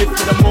high. Live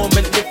for the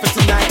moment, live for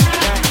tonight.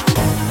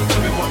 Tell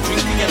me what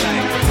drink do you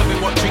like? Tell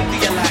me what drink do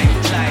you like?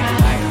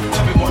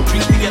 Tell me what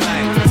drink do you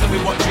like? Tell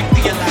me what drink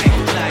do you like?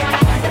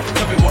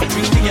 Tell me what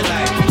drink do you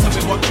like? Tell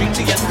me what drink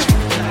do you like?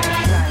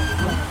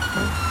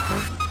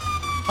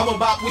 How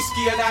about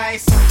whiskey and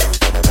ice?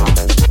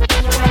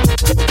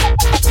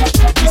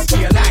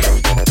 Whiskey and ice.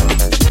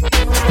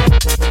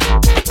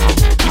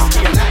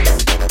 Whiskey and ice.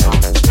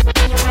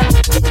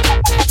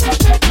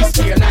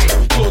 Whiskey and ice.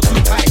 Go too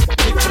high.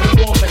 Live for the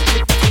moment.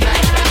 Live for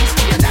tonight.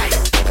 Whiskey and ice.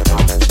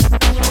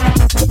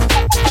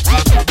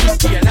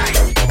 Whiskey and ice.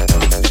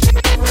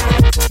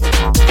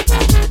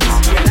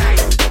 Whiskey and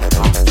ice.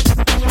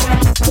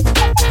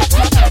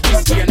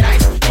 Whiskey and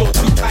ice. Go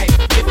too high.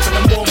 Live for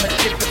the moment.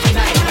 Live for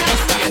tonight.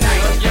 Whiskey and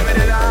ice. Give it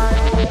a line.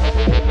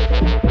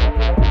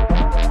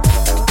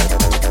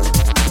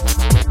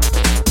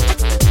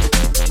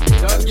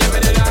 Just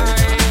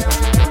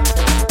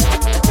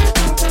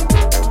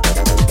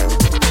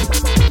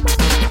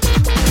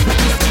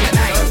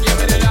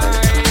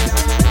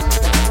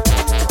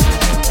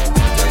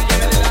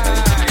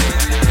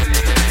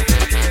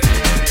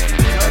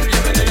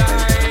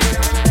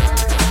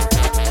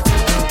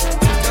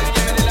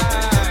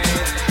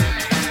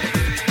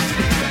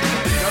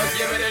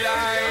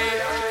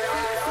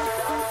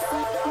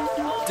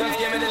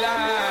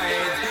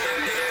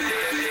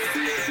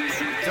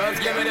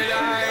give it a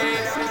line.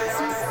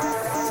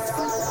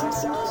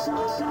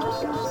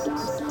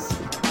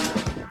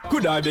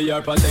 Could I be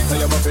your protector?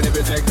 You're buffing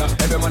every sector.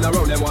 Every man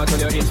around them wants on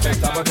your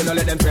inspector, but you don't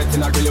let them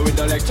threaten or kill you with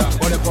the lecture.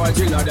 Or the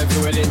poison or the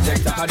fuel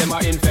injector, or them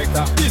are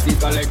infector, disease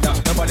collector.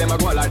 Nobody them a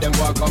go like them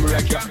walk come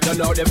wreck you. You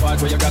know the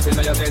part where you got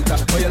into your center,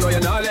 but you know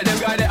you not let them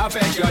guy they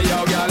affect you,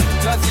 yo girl.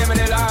 Just give me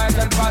the light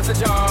and pass the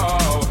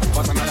joe.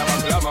 What's another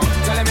one glamour?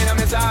 Tell me on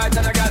my side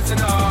and I got to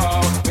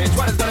know which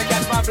one is gonna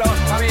catch my flow.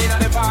 I mean on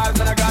the past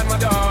and I got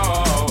my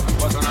dough.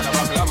 What's another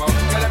one glamour?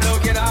 Tell them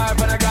looking hard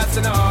but I got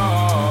to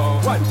know.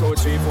 1, 2,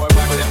 3, 4,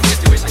 5.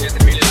 Yes,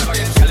 it really love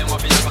again. Tell them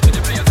what we have to the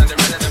players and the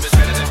rest of them is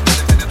better than.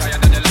 Them the tired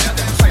and the liar.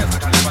 Them fires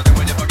that can never them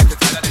when they forget to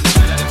tell them.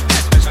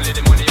 Especially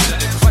the money under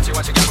them. Watch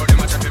you get for them.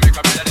 Watch if you make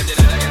a better them. Did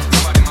it again.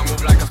 Some of them a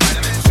move like a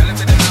Spider-Man. Tell them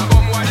to them now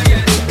come wide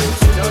again.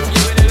 Don't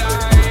give me the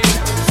line.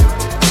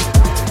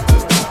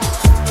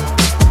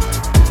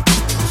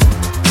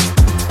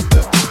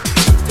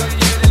 Don't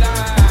give me the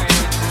line.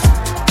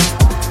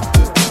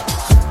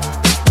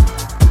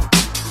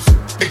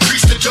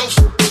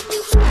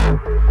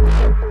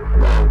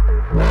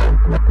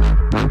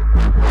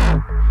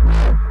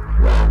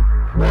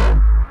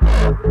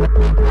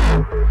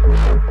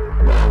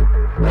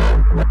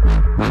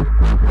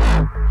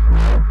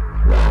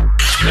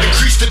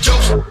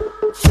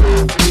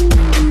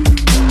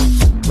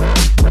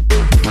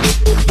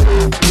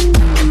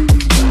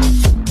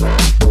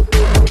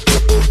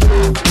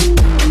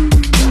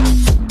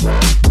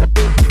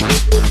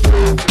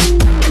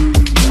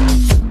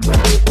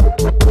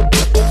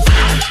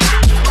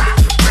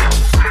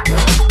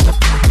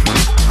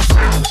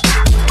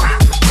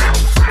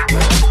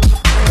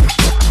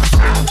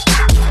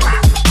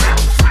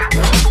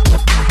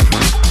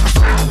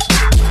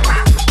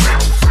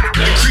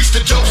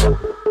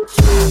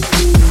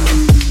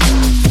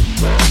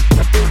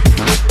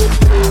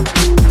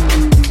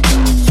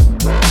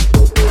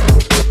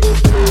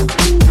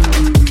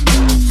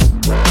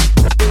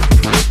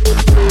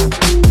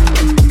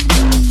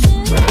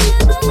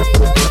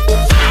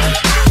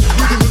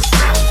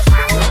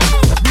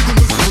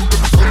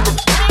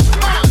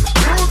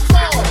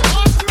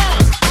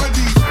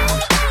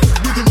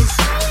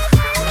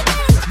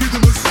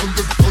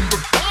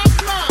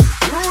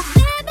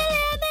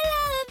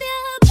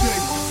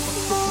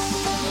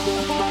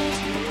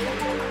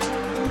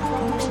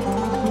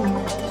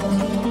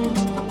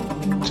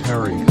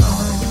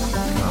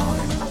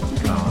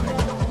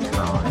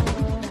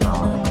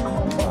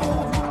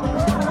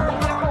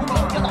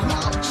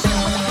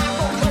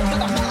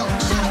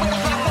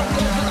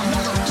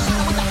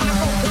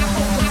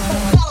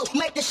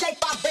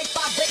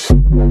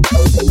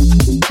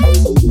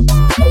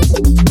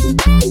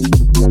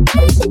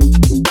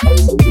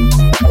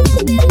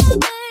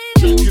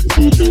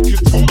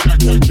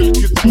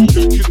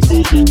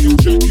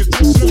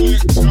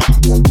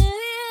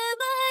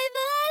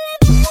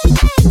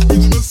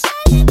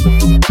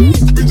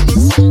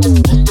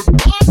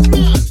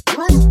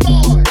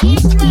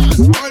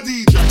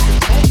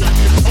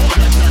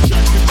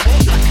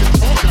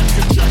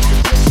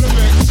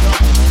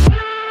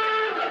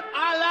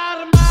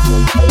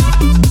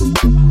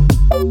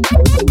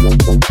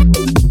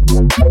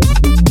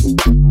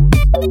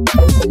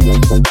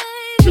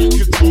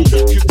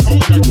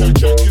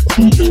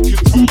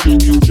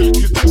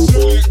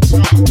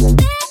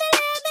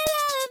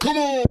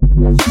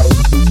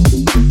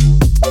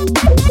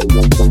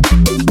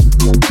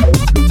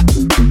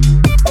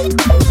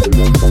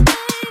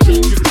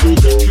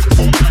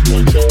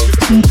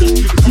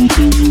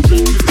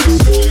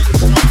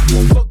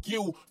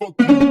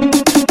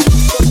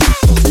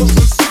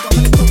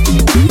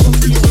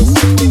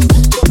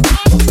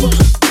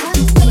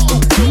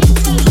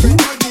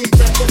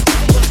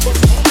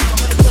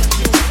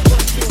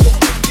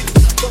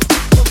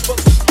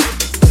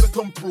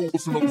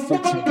 busting up the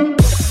fuck too.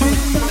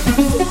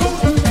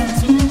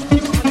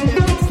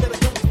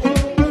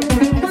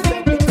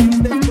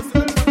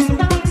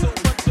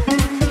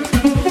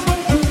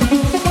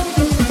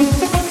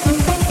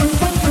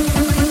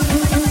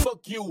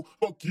 Fuck you.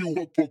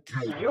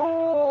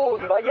 Yo,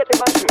 váyate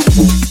macho.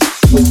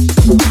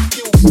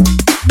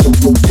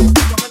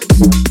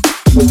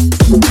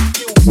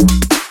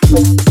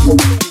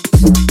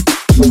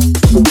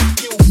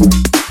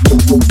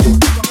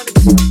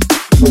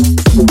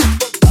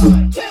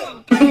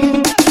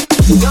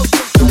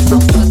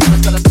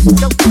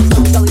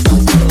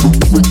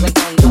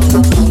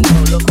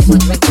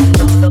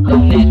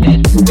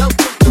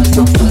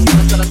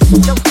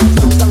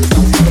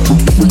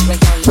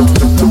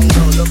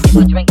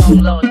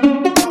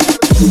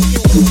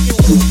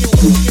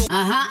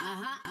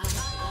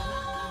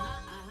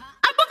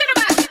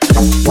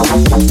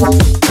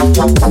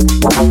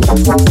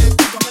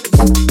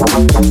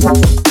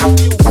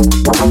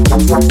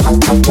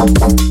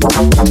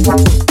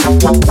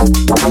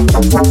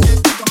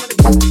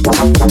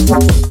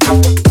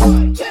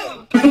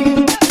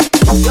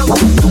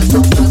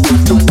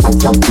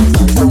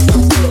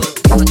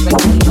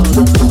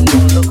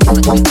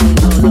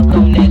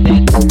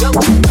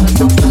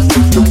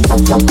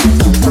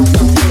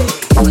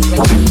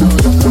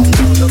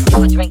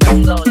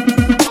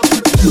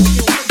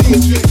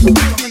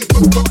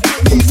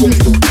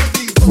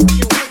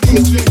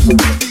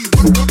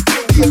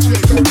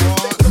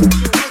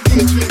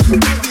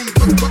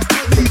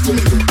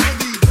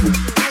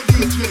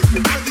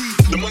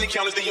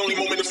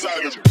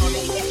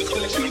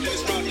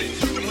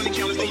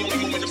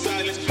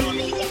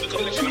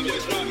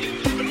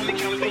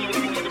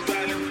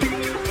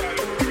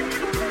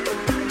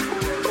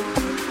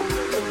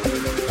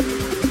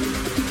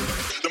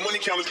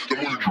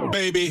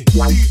 Baby.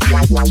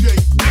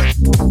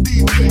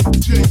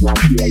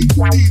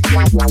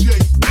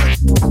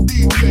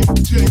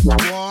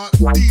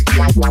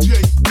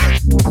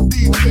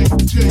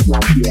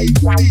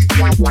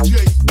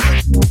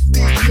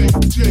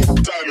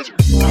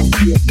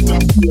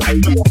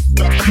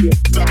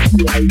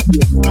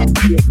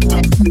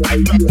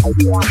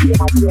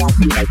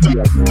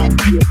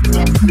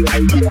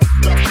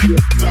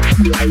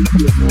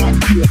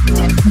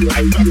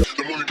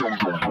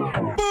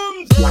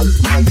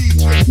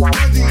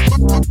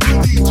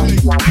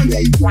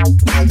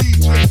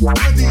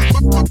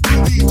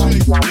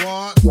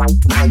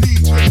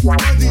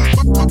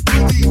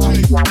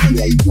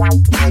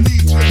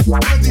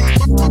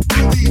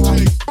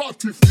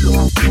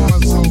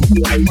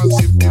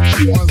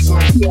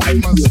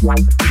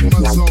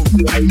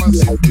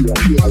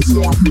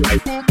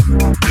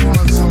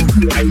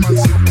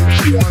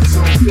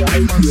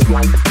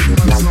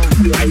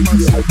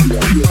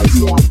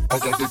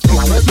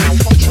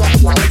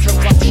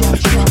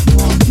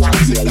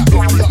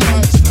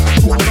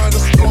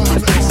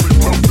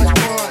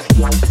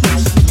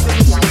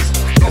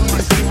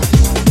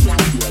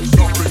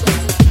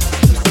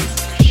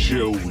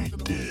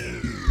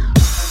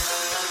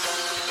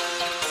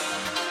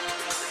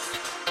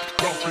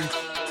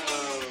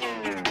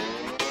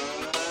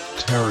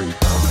 Terry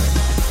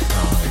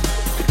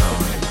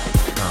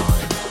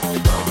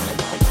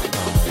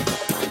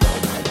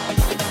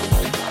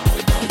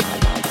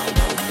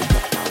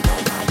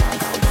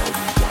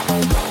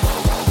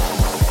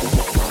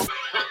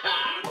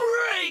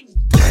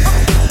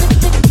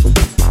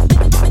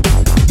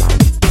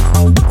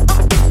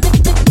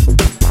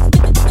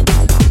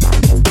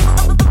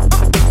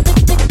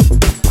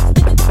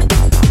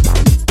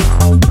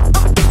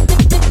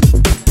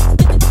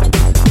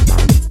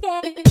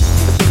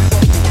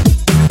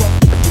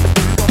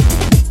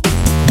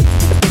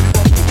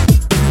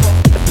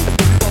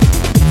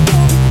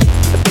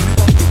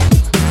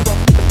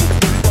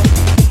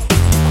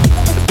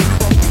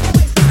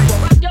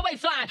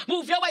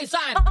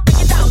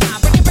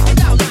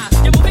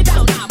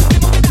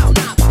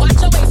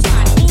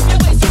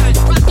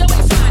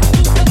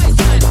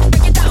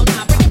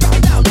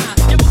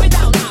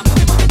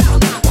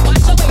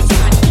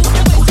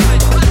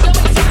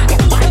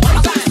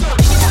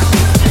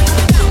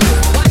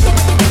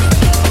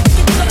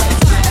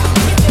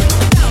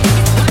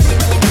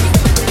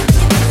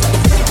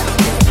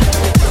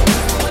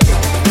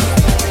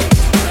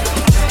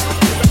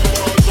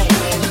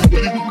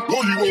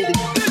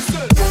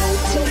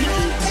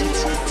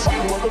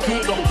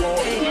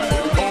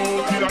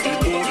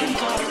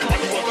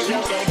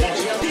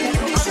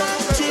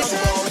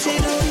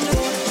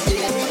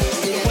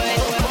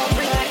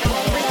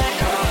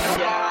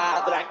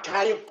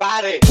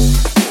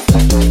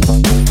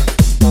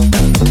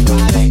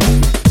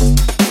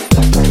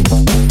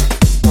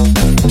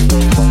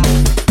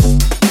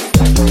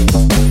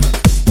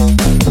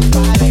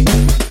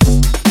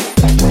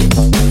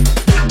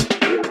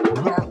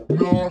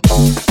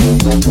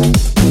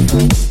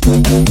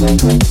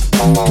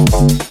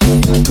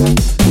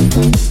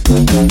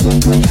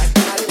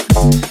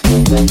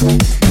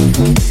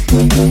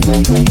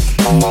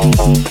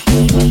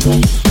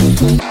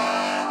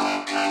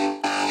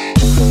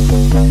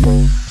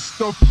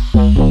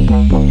Stop.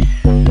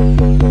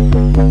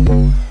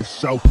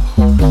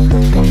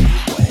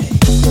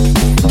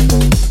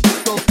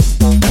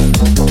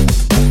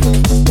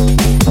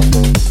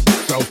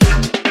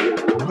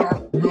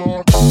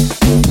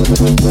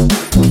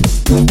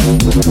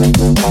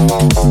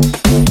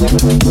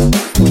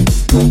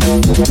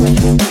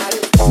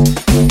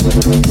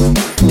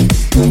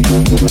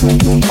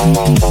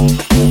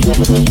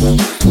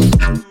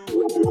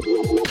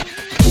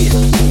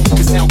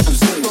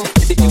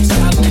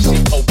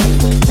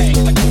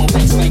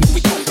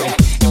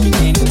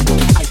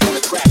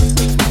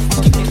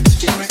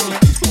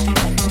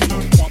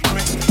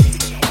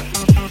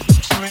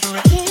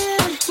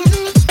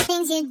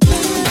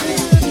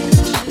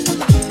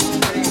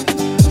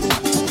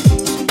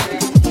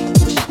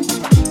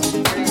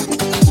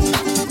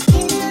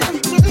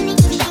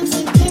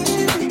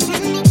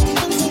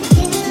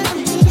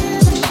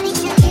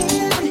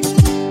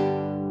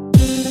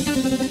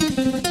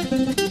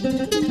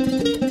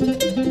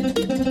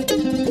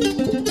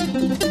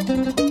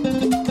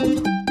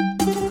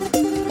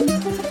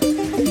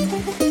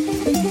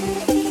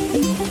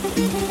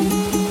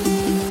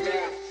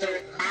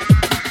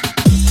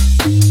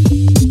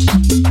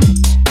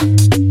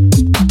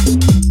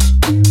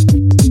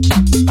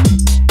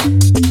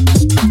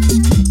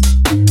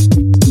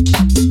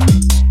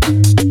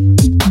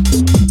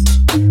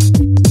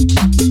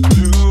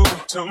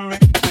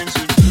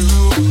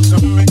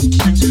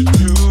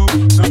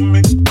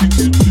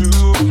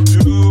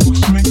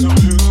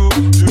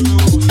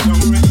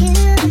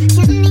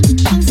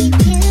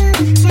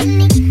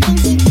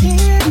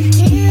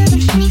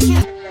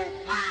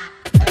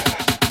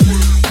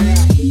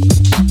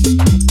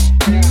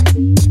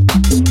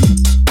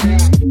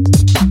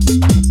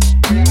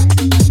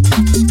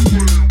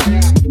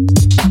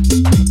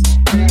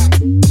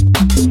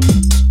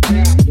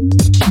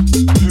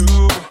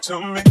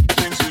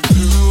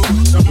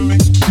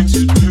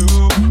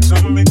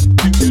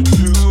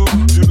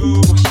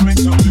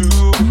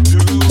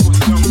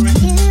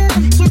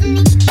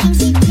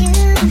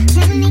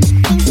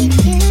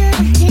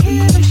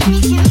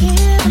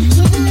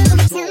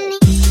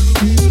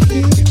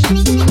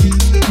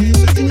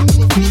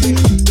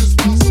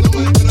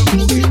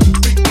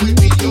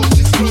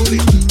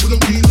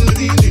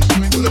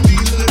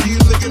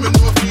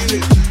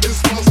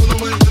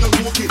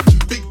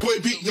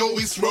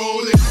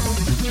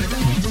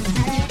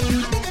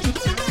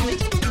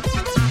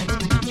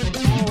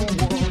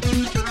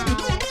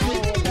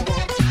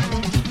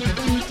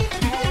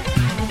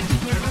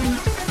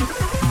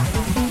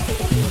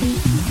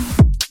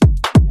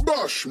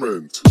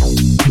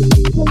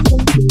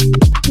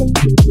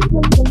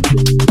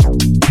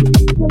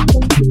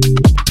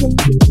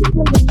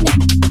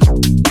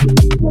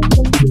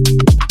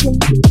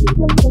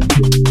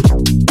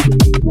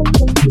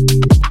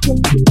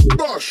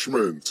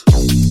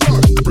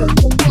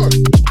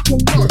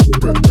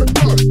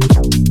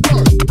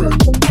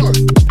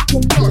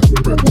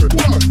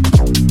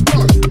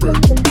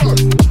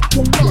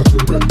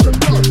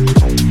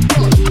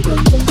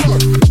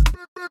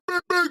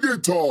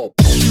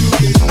 top.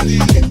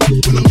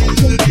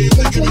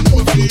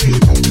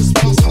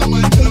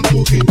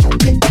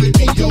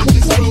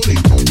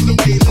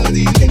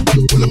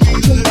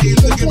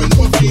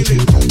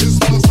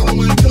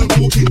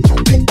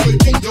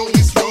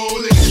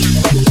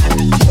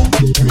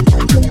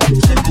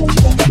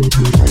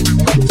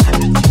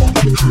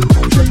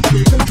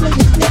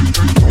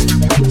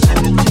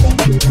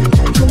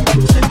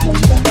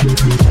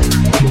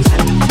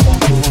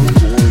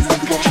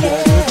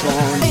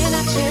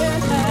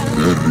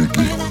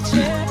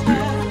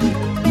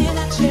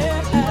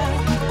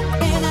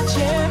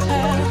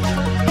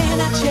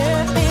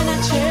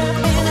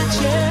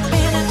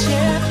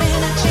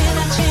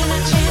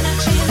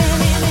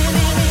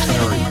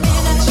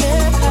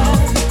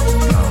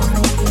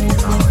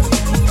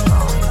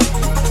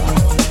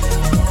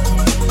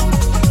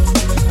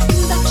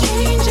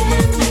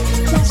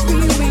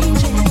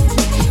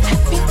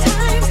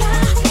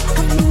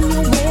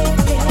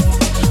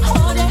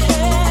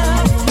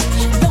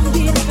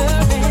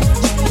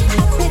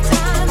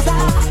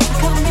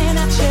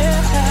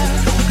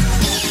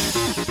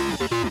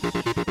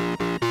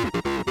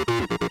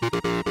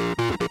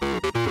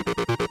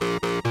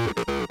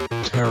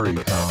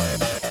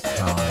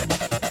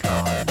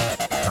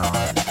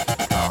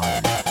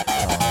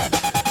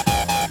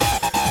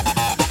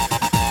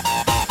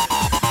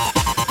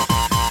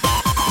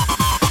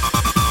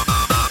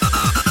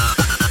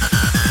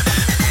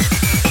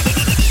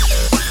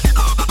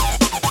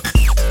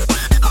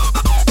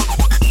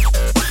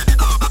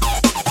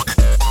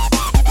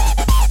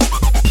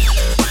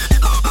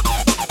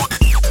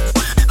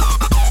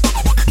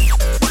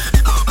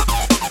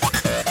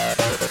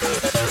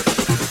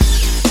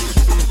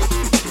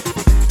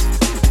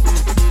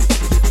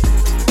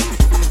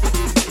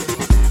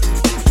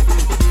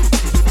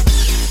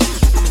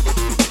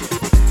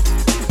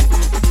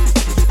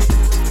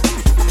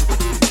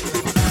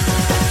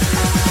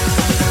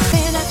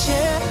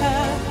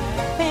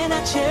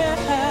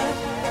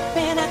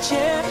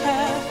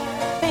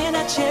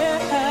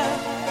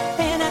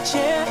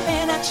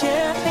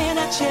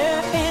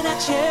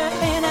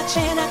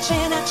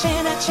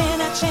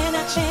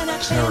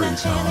 Terry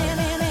time.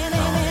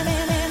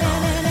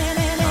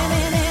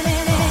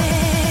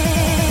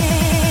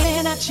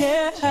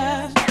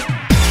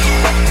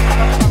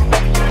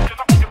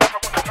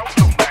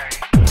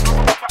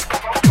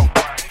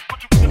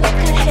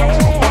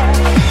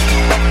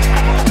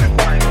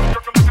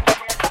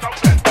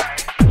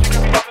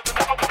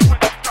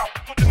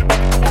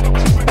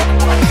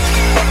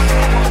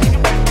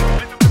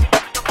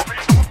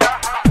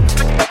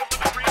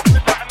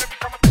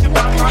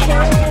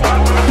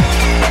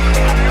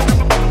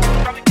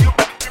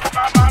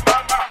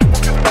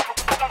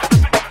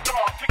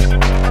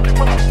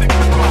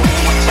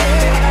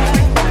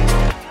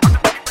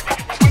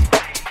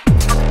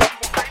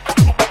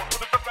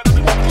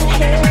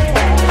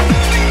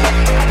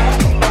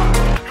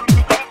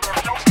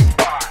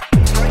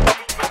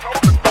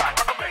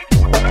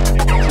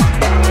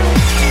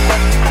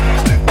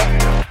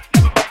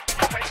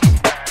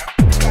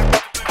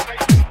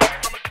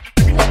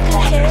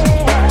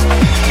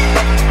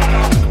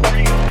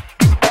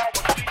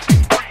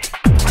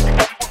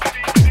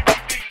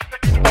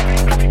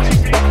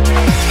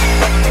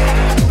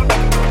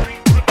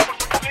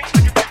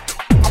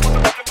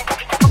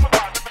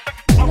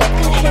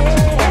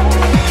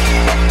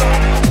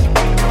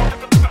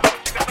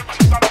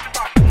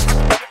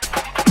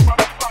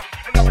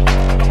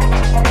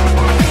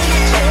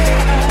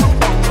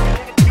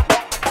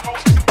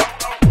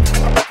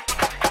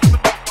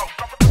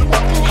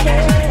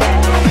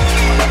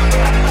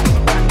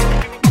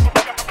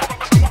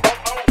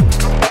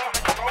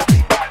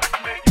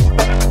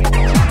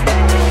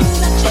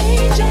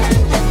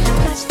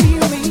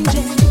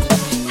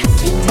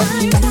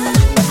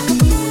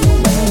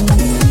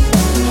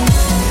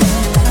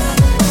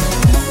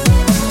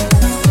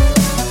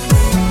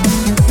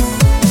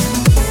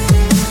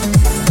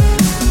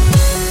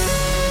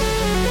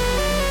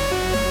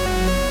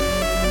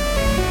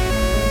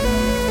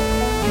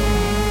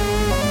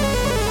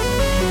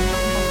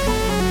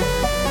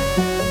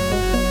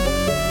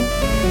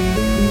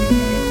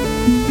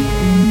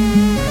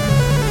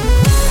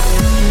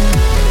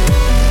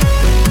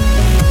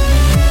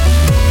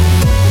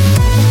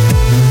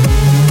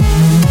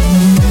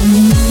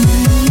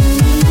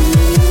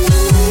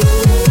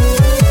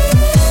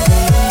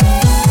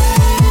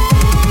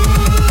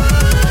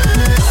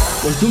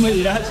 Tú me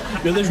dirás,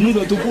 yo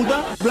desnudo tu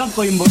puta,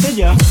 blanco y en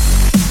botella.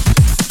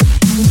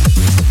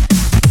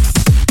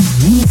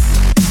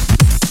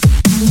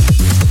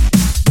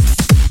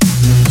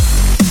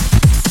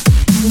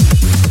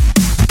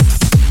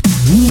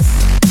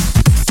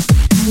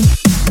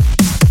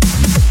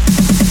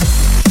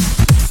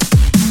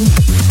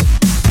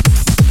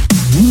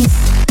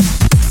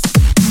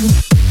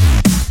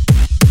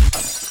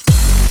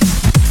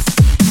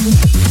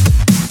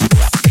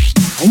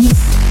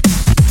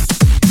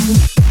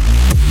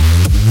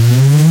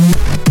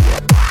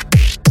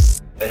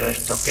 ¿Pero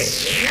esto qué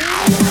es?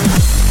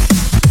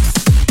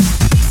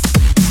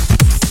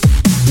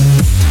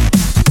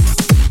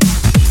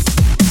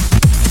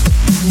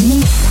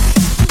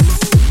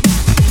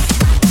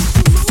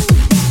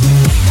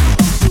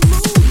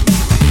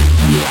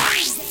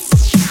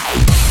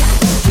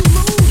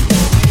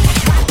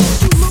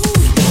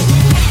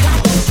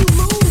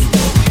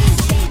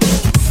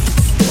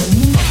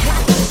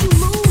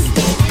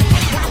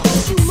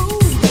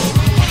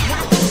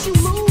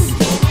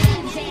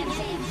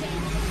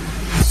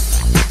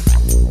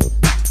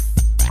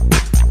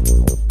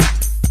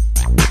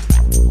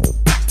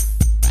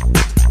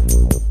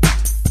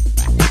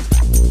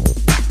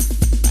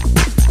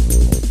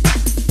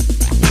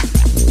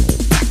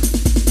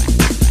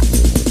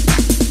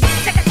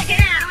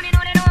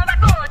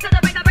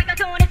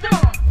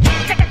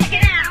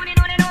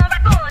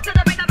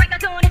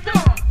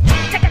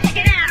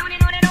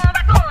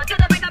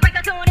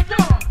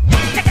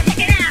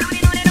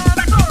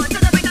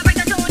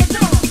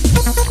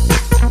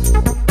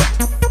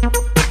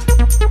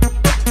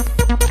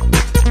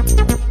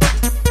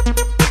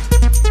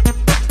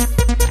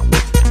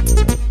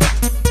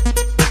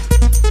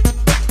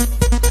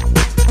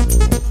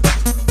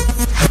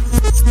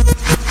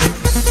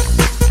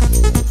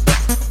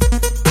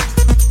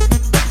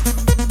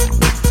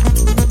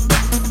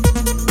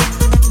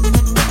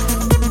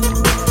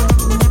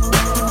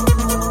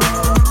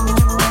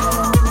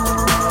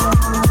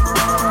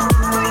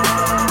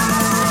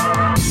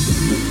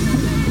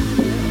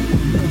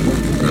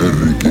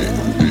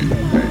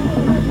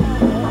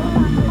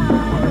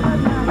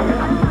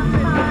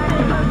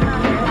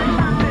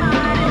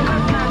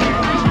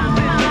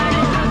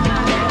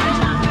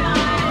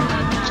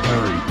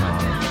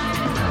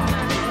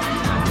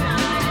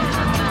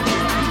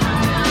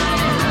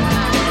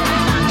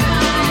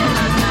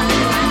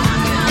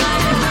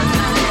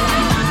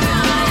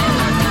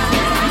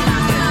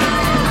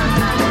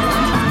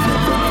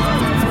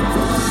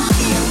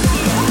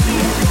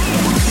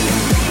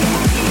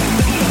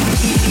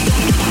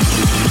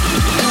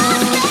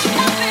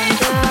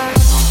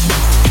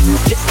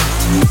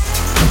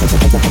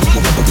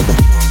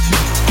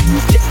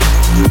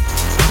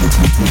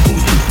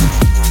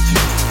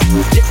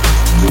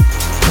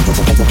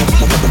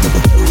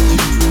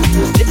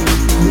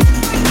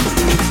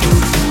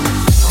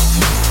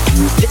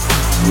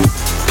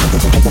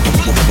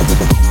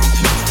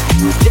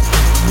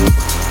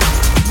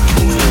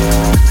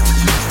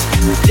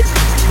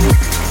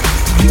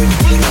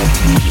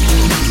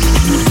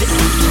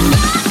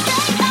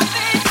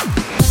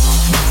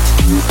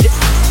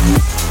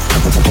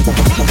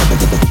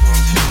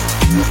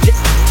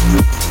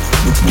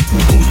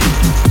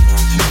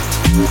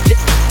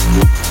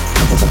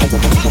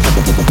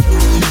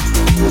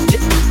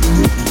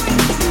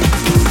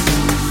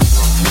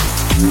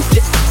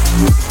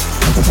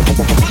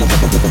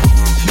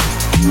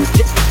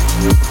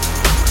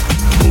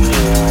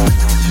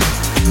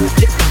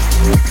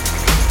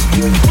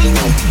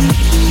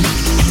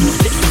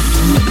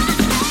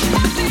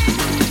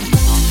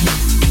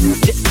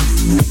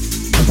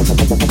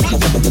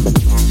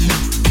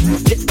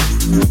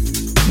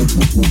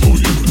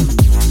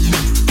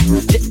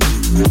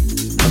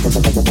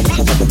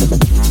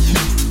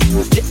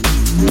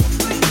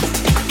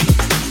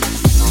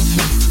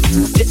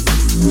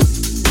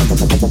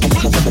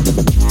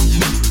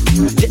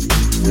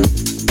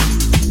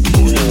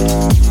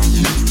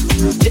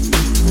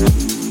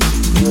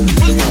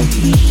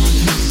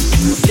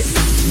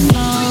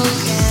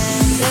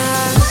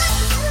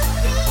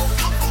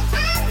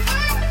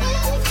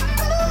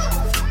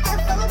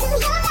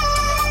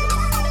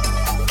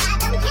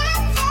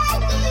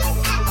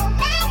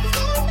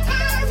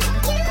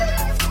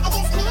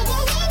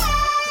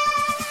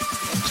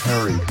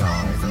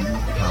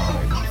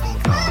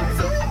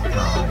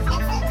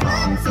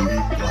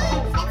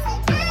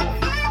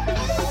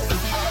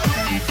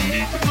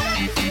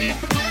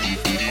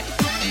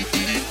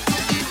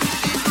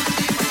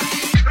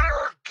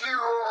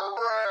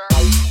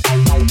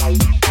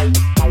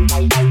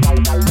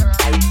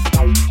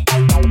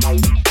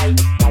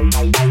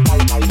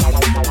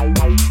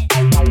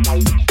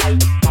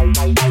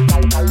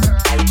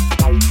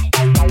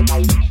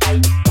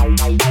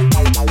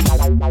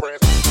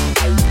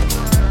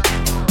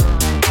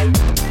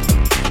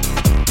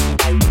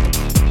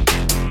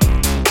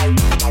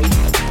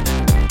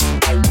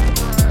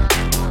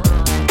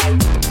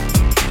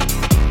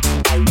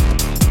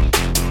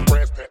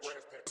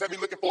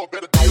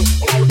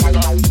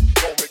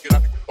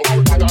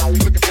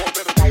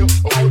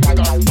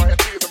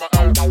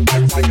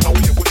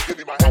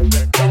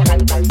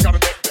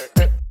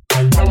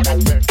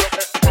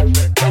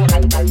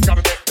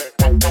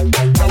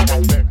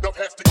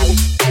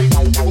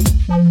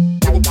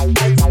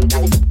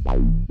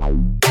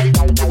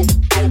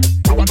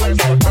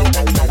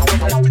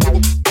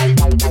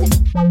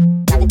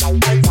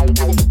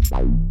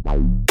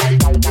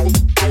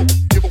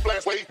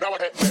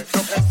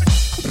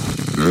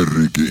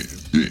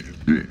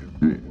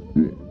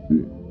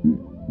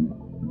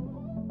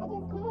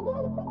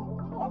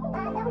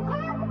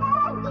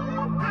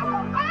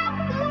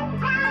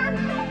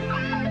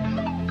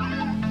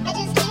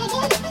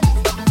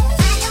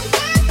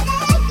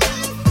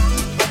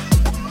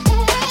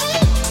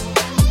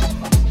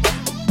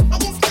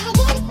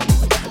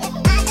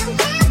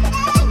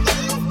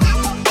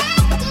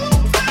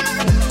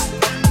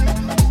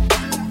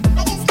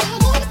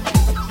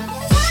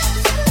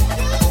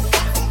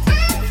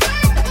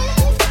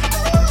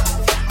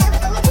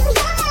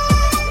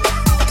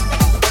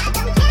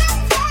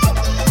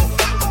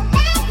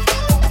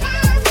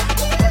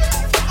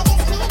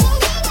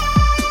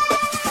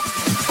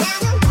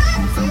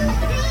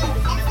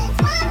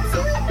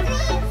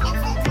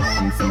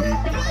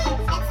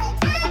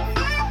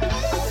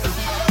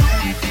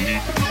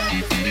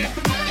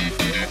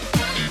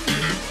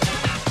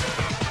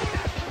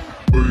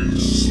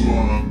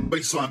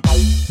 baseline.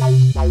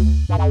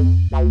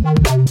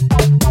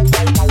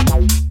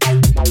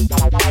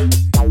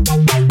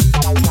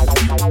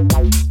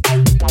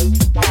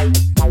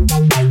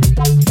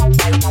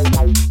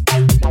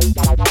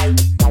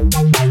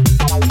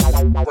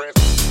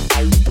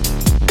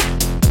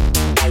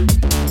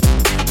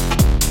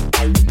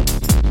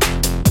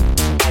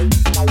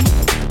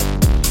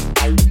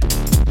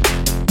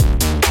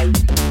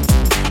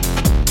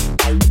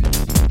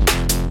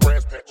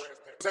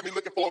 Have me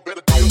looking for a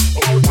better deal.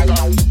 Oh, look, nigga,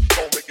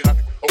 don't make it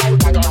happen. Oh, look,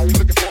 nigga, I'm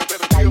looking for a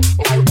better deal.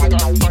 Oh, look, nigga,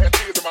 I had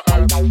tears in my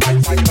eyes. They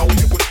was thinking, oh,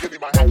 you wouldn't give me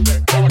my hat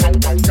back. Now I got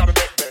it back, got it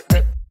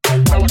back.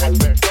 Now I got it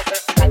back, got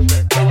it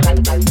back. Now I got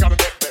it back, got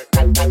it back.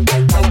 Now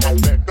I got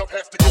it back. Enough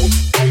has to go.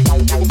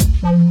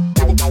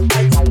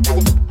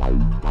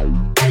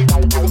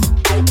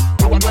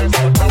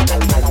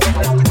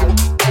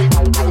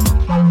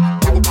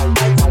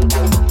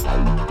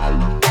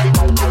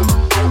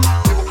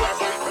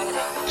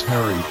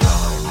 Terry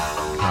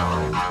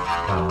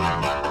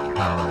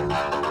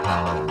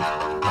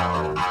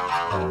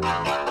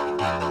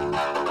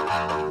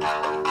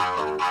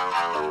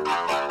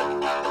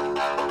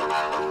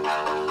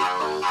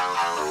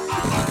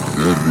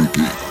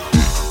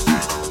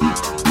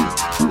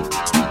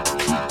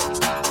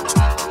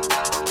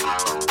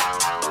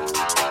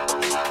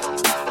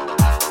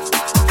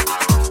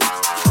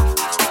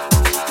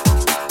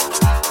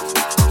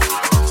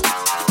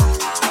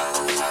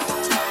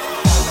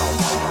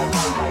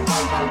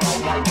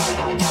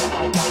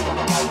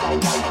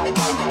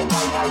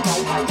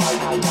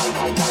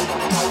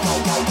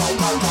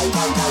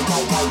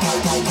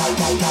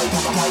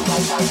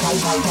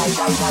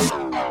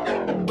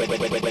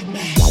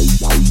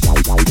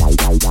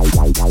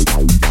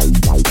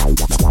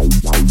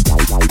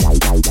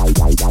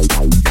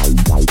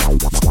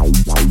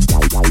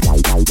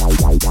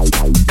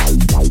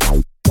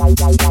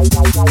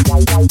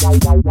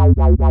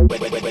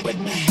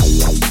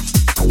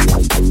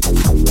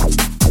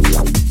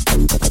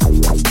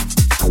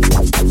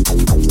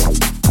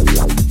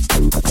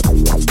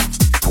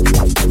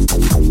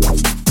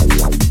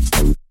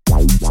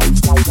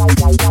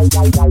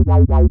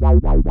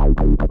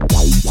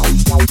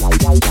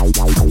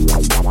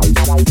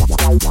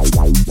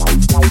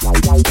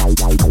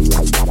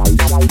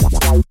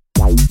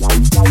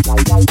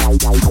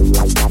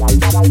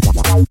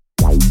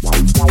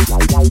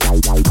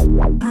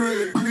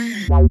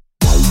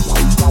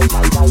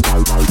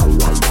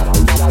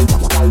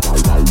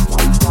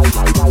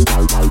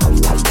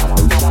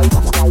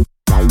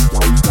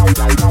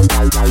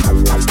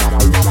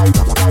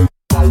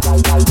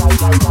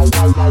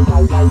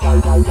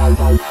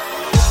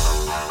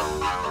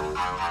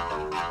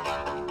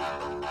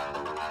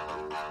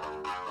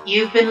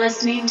You've been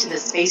listening to the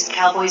Space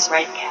Cowboys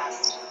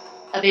Rightcast,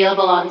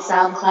 available on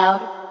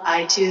SoundCloud,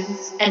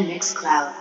 iTunes, and Mixcloud.